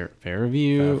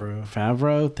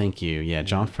Favreau. Thank you. Yeah,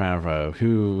 John Favreau,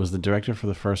 who was the director for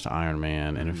the first Iron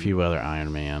Man and a few other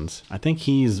Iron Mans. I think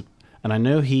and I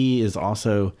know he is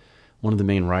also one of the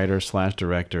main writers /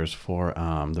 directors for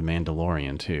The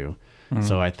Mandalorian too.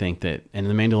 So I think that, and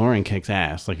The Mandalorian kicks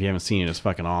ass. Like if you haven't seen it, it's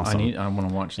fucking awesome. I want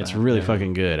to watch that. It's really yeah.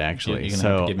 fucking good, actually. You're gonna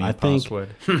So have to give me a I think, password.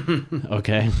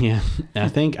 okay, yeah. And I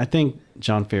think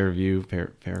Jon Favreau.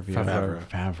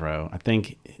 I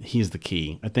think he's the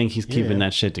key. I think he's keeping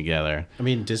that shit together. I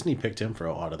mean, Disney picked him for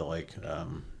a lot of the like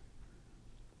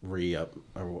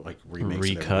remakes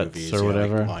Recuts of their movies, or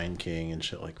whatever. like Lion King and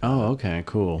shit like that. Oh, okay,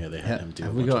 cool. Yeah, they had him do.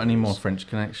 Have a we bunch got of any those. more French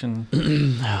Connection?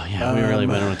 Oh yeah, we really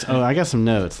better. Oh, I got some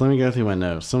notes. Let me go through my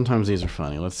notes. Sometimes these are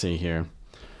funny. Let's see here.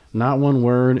 Not one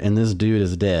word, and this dude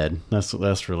is dead.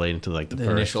 That's related to like the first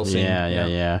initial scene.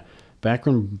 Yeah. Back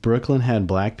when Brooklyn had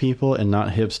black people and not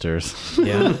hipsters.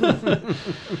 Yeah.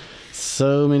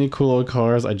 So many cool old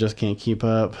cars. I just can't keep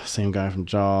up. Same guy from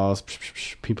Jaws.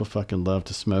 People fucking loved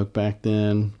to smoke back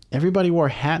then. Everybody wore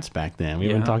hats back then. We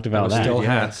haven't talked about that. Still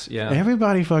hats. Yeah.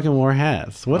 Everybody fucking wore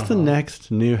hats. What's the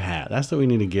next new hat? That's what we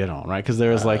need to get on, right? Because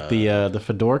there was like the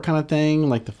fedora kind of thing,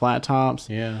 like the flat tops.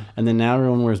 Yeah. And then now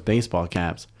everyone wears baseball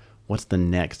caps. What's the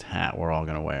next hat we're all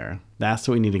gonna wear? That's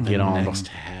what we need to get on. Next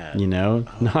hat. You know,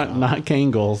 not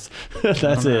Kangles.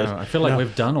 That's it. I feel like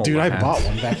we've done all Dude, the I hats. bought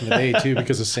one back in the day too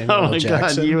because of Samuel Oh L. my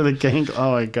Jackson. god, you were the Kangol.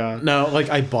 Oh my god. No, like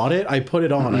I bought it, I put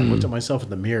it on, I looked at myself in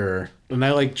the mirror, and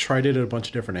I like tried it at a bunch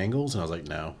of different angles, and I was like,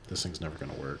 no, this thing's never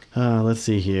gonna work. Let's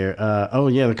see here. Oh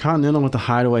yeah, the Continental with the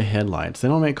hideaway headlights. They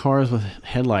don't make cars with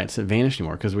headlights that vanish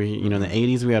anymore because we, in the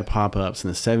 80s we had pop-ups, in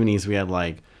the 70s we had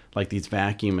like these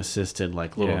vacuum assisted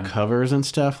like little covers and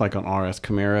stuff like on RS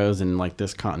Camaros and like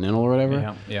this Continental or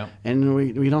whatever. Yeah. And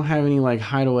we don't have any like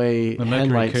hideaway The Mercury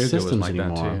headlight Cougar was systems like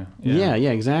that, anymore. too. Yeah.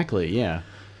 Yeah, exactly. Yeah.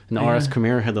 And the RS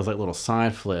Camaro had those like little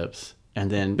side flips. And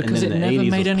then Because and it then the never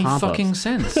 80s made was any pop-ups. fucking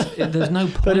sense. There's no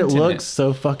point But it in looks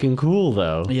so fucking cool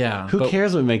though. Yeah, Who but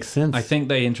cares what makes sense? I think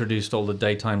they introduced all the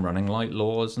daytime running light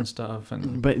laws and stuff.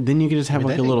 And But then you could just have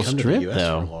like a little strip for a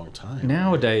though. long time.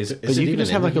 nowadays, But you could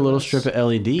just have like a little strip of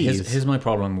LEDs. here's my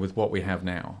problem with what we have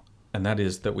now. And that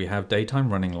is that we have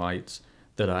daytime running lights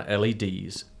that are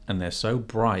LEDs. And they're so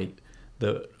bright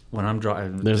that when I'm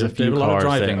driving... There's a few lot of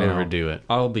cars that driving now, overdo it.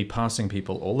 I'll be passing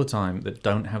people all the time that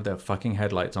don't have their fucking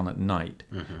headlights on at night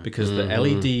because the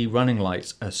LED running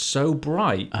lights are so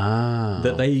bright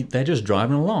that they're just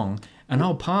driving along, and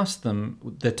I'll pass them.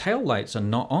 The tail lights are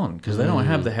not on because they don't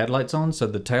have the headlights on, so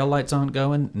the tail lights aren't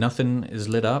going. Nothing is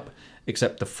lit up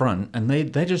except the front, and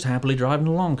they're just happily driving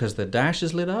along because their dash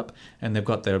is lit up and they've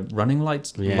got their running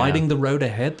lights lighting the road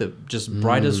ahead. They're just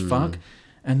bright as fuck.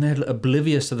 And they're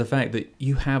oblivious to the fact that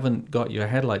you haven't got your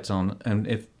headlights on, and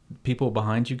if people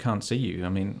behind you can't see you, I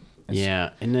mean,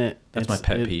 that's my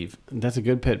pet peeve. That's a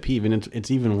good pet peeve, and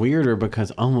it's even weirder because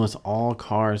almost all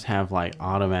cars have like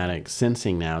automatic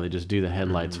sensing now. They just do the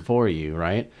headlights for you,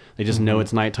 right? They just know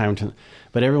it's nighttime,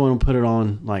 but everyone will put it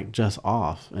on like just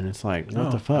off, and it's like,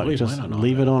 what the fuck? Just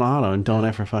leave it on auto and don't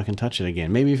ever fucking touch it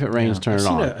again. Maybe if it rains, turn it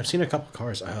on. I've seen a couple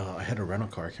cars. I had a rental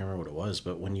car. I can't remember what it was,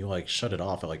 but when you like shut it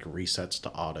off, it like resets to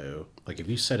auto. Like if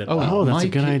you set it Oh, that's a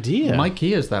good idea. My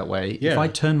Kia's that way. Yeah. If I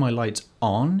turn my lights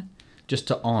on, just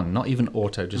to on, not even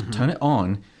auto, just turn it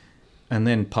on, and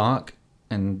then park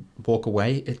and walk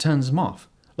away, it turns them off.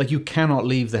 Like you cannot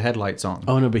leave the headlights on.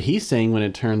 Oh no, but he's saying when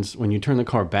you turn the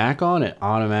car back on, it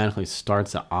automatically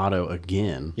starts the auto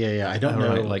again. Yeah. I don't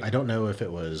know. right, I don't know if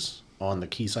it was on the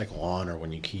key cycle on or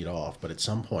when you keyed off, but at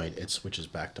some point it switches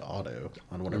back to auto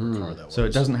on whatever car that was. So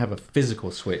it doesn't have a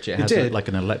physical switch. It has did. like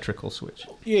an electrical switch.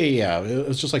 Yeah. It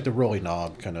was just like the rolling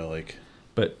knob, kind of like.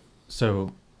 But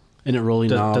so And it rolling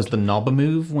knob. does the knob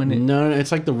move when it? No,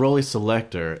 it's like the rolly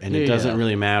selector, and it Yeah, doesn't yeah.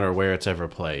 really matter where it's ever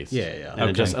placed. Yeah. And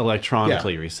it just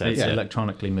electronically resets It it.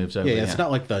 electronically moves over. Yeah, it's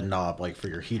not like the knob like for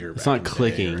your heater. It's not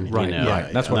clicking, Right, you know,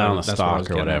 right. That's not what I- on the that's what I was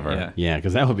stock or getting at, whatever. yeah.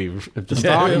 Because that would be if the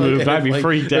stock moved, I'd be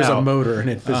freaked There's out. a motor and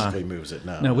it physically moves it.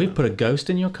 No, we've put a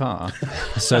ghost in your car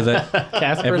so that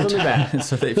Casper's in the back.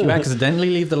 so that if you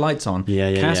accidentally leave the lights on,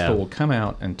 Yeah, Casper yeah. will come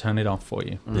out and turn it off for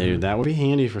you. Dude, that would be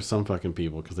handy for some fucking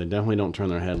people because they definitely don't turn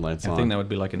their headlights on. I think that would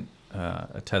be like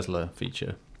a Tesla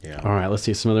feature. Yeah. All right, let's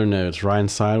see some other notes. Riding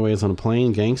sideways on a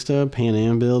plane, gangsta, Pan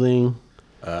Am building.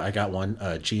 I got one.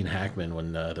 Gene Hackman,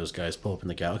 when those guys pull up in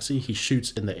the Galaxy, he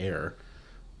shoots in the air.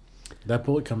 That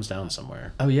bullet comes down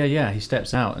somewhere. Oh yeah. He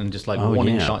steps out and just like Oh,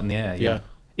 warning yeah. shot in the air. Yeah.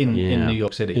 In Yeah. New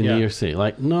York City. In Yeah. New York City.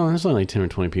 Like, no, there's only 10 or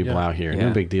 20 people Yeah. out here. Yeah.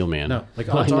 No big deal, man. No, like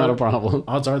Like, odds not are, a problem.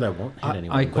 Odds are that won't hit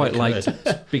anyone. I but quite it liked.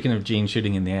 could. Speaking of Gene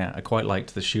shooting in the air, I quite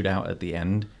liked the shootout at the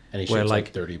end, And he where shoots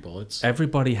like 30 bullets.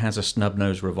 everybody has a snub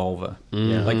nose revolver.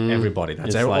 Yeah. Like everybody.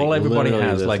 That's It's all like everybody literally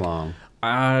has. this Like long.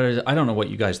 I don't know what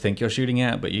you guys think you're shooting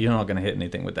at, but you're not going to hit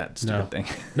anything with that stupid thing.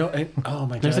 No, oh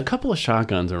my god. There's a couple of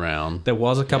shotguns around, There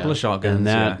was a couple of shotguns,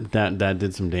 and that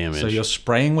did some damage. So you're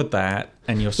spraying with that,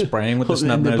 and you're spraying with the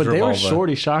snub nose but they revolver. were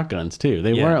shorty shotguns too.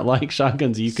 They Yeah. weren't like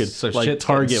shotguns you could So like shit's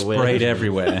target getting with. sprayed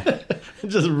everywhere.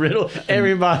 Just riddle.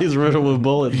 Everybody's riddled with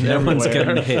bullets. No one's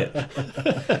everywhere. getting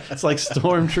hit. It's like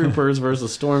stormtroopers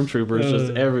versus stormtroopers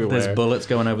just everywhere. There's bullets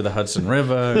going over the Hudson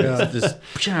River. It's just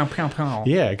pow, pow, pow.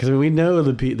 Yeah, because we know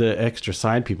the extra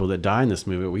side people that die in this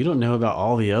movie. We don't know about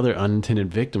all the other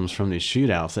unintended victims from these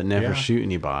shootouts that never Yeah. shoot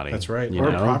anybody. That's right. you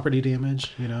Or know? property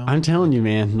damage, you know. I'm telling you,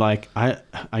 man. Like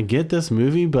I get this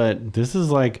movie, but this is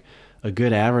like a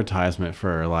good advertisement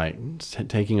for like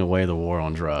taking away the war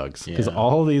on drugs. Because Yeah.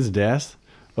 all these deaths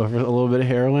over a little bit of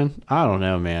heroin, I don't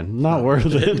know, man. Not worth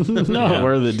it. Not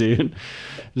worth it, dude.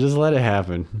 Just let it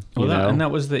happen. Well, you know? and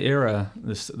that was the era,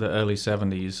 the early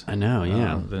 70s. I know,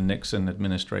 yeah. The Nixon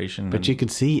administration. But you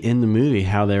could see in the movie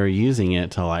how they were using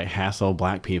it to like hassle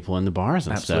black people in the bars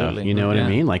and Absolutely. stuff. You know what I Yeah.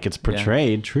 mean? Like it's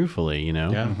portrayed truthfully, you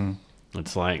know? Yeah.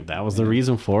 It's like that was the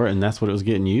reason for it, and that's what it was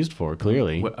getting used for,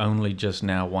 clearly. We're only just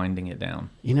now winding it down.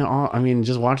 You know, I mean,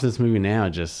 just watch this movie now.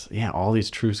 Just all these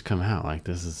truths come out. Like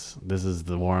this is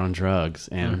the war on drugs,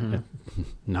 and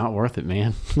not worth it,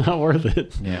 man. Not worth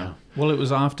it. Yeah. Well, it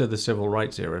was after the civil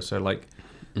rights era, so like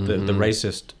the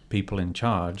racist people in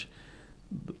charge,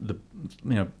 the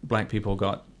black people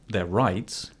got their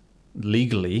rights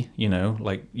legally. You know,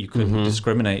 like you couldn't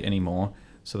discriminate anymore.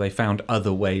 So they found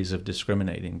other ways of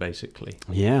discriminating, basically.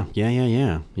 Yeah.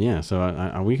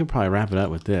 So we could probably wrap it up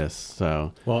with this.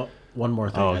 So Well, one more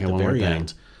thing. Oh, okay, At the one more very thing.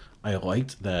 end, I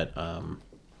liked that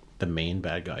the main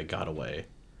bad guy got away.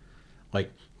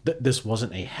 Like, this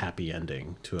wasn't a happy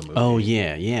ending to a movie. oh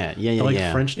yeah.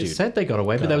 Like French It dude. said they got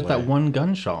away, but got there was that away. one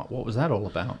gunshot. What was that all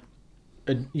about?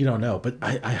 You don't know, but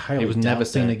I highly It was doubt never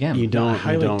seen that- again. You I don't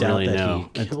highly doubt really that know.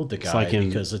 he killed the It's guy like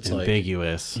because it's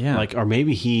ambiguous. Yeah. Like, or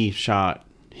maybe he shot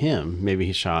him. Maybe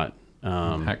he shot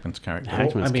Hackman's character.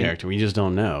 Hackman's I mean, character. We just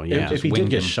don't know. like, Yeah. if he did winged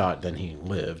get him. shot, then he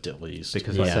lived at least.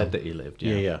 Because I Yeah. said that he lived.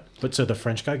 yeah. But so the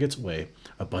French guy gets away.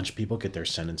 A bunch of people get their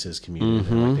sentences commuted.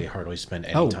 And, like, they hardly spend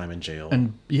any time in jail.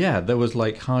 And yeah, there was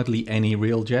like hardly any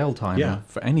real jail time Yeah.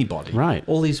 for anybody. Right.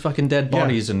 All these fucking dead Yeah.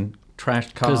 bodies and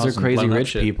trashed cars. Because they're and crazy blown up rich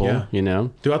shit. people, Yeah. you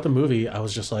know? Throughout the movie, I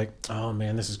was just like, "Oh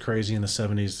man, this is crazy." In the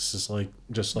 '70s, this is like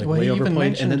Well, way he even overplayed.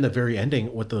 mentioned- And then the very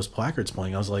ending with those placards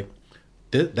playing, I was like,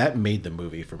 that made the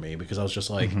movie for me because I was just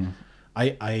like,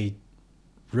 I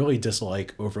really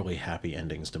dislike overly happy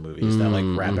endings to movies that like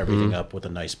wrap everything up with a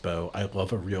nice bow. I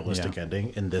love a realistic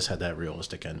ending, and this had that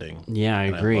realistic ending. Yeah, I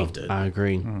and agree. I loved it. I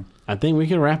agree. I think we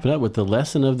can wrap it up with the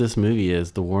lesson of this movie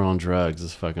is the war on drugs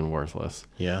is fucking worthless.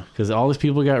 Yeah. Because all these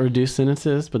people got reduced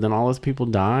sentences, but then all those people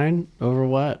died over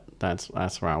what? That's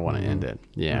where I want to end it.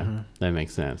 Yeah, that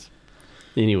makes sense.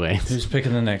 Anyway, Who's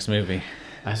picking the next movie?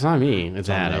 that's not me. It's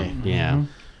Adam. Yeah,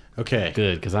 Okay.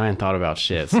 good because I ain't thought about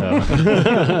shit. So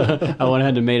I went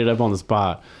ahead and made it up on the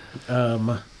spot.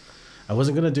 I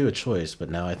wasn't gonna do a choice, but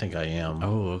now I think I am.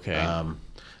 Oh, okay.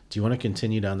 Do you want to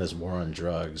continue down this war on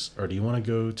drugs, or do you want to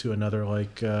go to another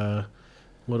like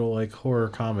little like horror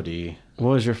comedy?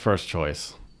 What was your first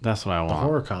choice? That's what I want.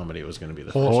 Horror comedy was going to be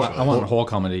the Horror, first I want horror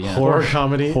comedy. Yeah. horror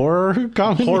comedy. Horror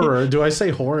comedy? Horror. Do I say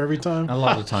horror every time? A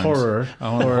lot of times. Horror.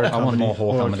 I want more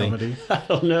horror comedy. I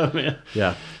don't know, man.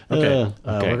 Yeah. Okay.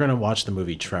 Okay. We're gonna watch the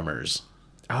movie Tremors.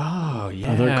 Oh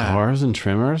yeah. Are there cars and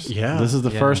Tremors? Yeah. This is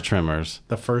the Yeah. first Tremors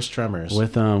The first Tremors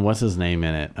with what's his name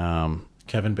in it?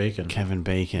 Kevin Bacon. Kevin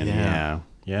Bacon. Yeah. Yeah.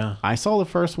 Yeah. I saw the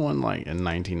first one like in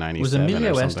 1997. Was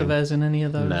Emilio or something. Estevez in any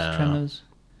of those No. Tremors?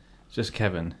 Just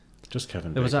Kevin. Just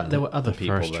Kevin. There was Bacon. there were other The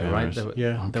people first though, right? Tremors. There were,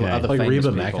 Yeah. there were Okay. other Like famous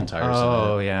Reba people. McEntire's in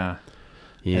Oh it. yeah.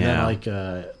 Yeah. And then like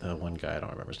the one guy I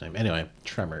don't remember his name. Anyway,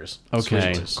 Tremors.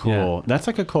 Okay, Switches. cool. That's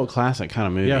like a cult classic kind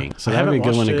of movie. Yeah. So I that would be a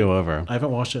haven't good one to watched go it- over. I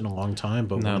haven't watched it in a long time,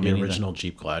 but No, one of me the neither. original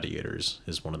Jeep Gladiators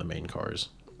is one of the main cars.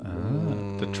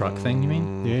 The truck thing, you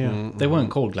mean? Yeah. They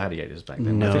weren't called gladiators back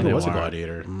then. No, I think they it was a weren't.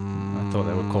 Gladiator. I thought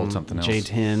they were called something else.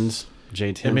 J10s.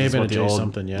 J10s. It may have is been what a the J old,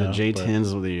 something, yeah, The but-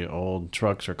 J10s of the old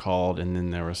trucks are called, and then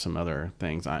there were some other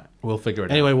things. We'll figure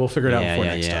it Anyway, out. we'll figure it out yeah, before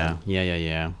yeah, next yeah. time.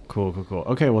 Yeah. Cool.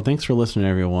 Okay, well, thanks for listening,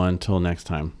 everyone. Till next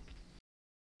time.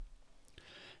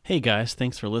 Hey, guys.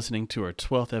 Thanks for listening to our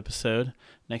 12th episode.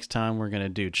 Next time, we're going to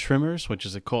do Tremors, which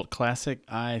is a cult classic,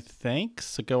 I think.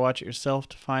 So go watch it yourself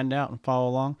to find out and follow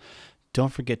along.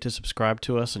 Don't forget to subscribe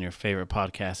to us on your favorite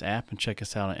podcast app and check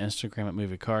us out on Instagram at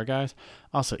Movie Car Guys.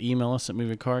 Also, email us at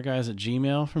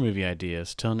moviecarguys@gmail.com for movie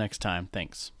ideas. Till next time,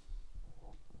 thanks.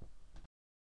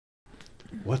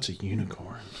 What's a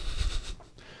unicorn?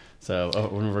 So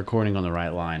we're recording on the right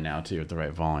line now too, at the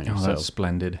right volume. Oh, so that's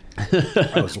splendid.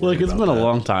 I was look, worried it's about been a that.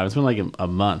 long time. It's been like a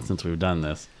month since we've done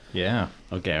this. Yeah.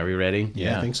 Okay, are we ready?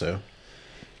 Yeah, Yeah. I think so.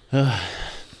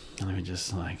 Let me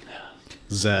just like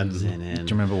Zen. zen in. Do you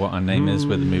remember what our name is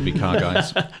with the movie Car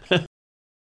Guys?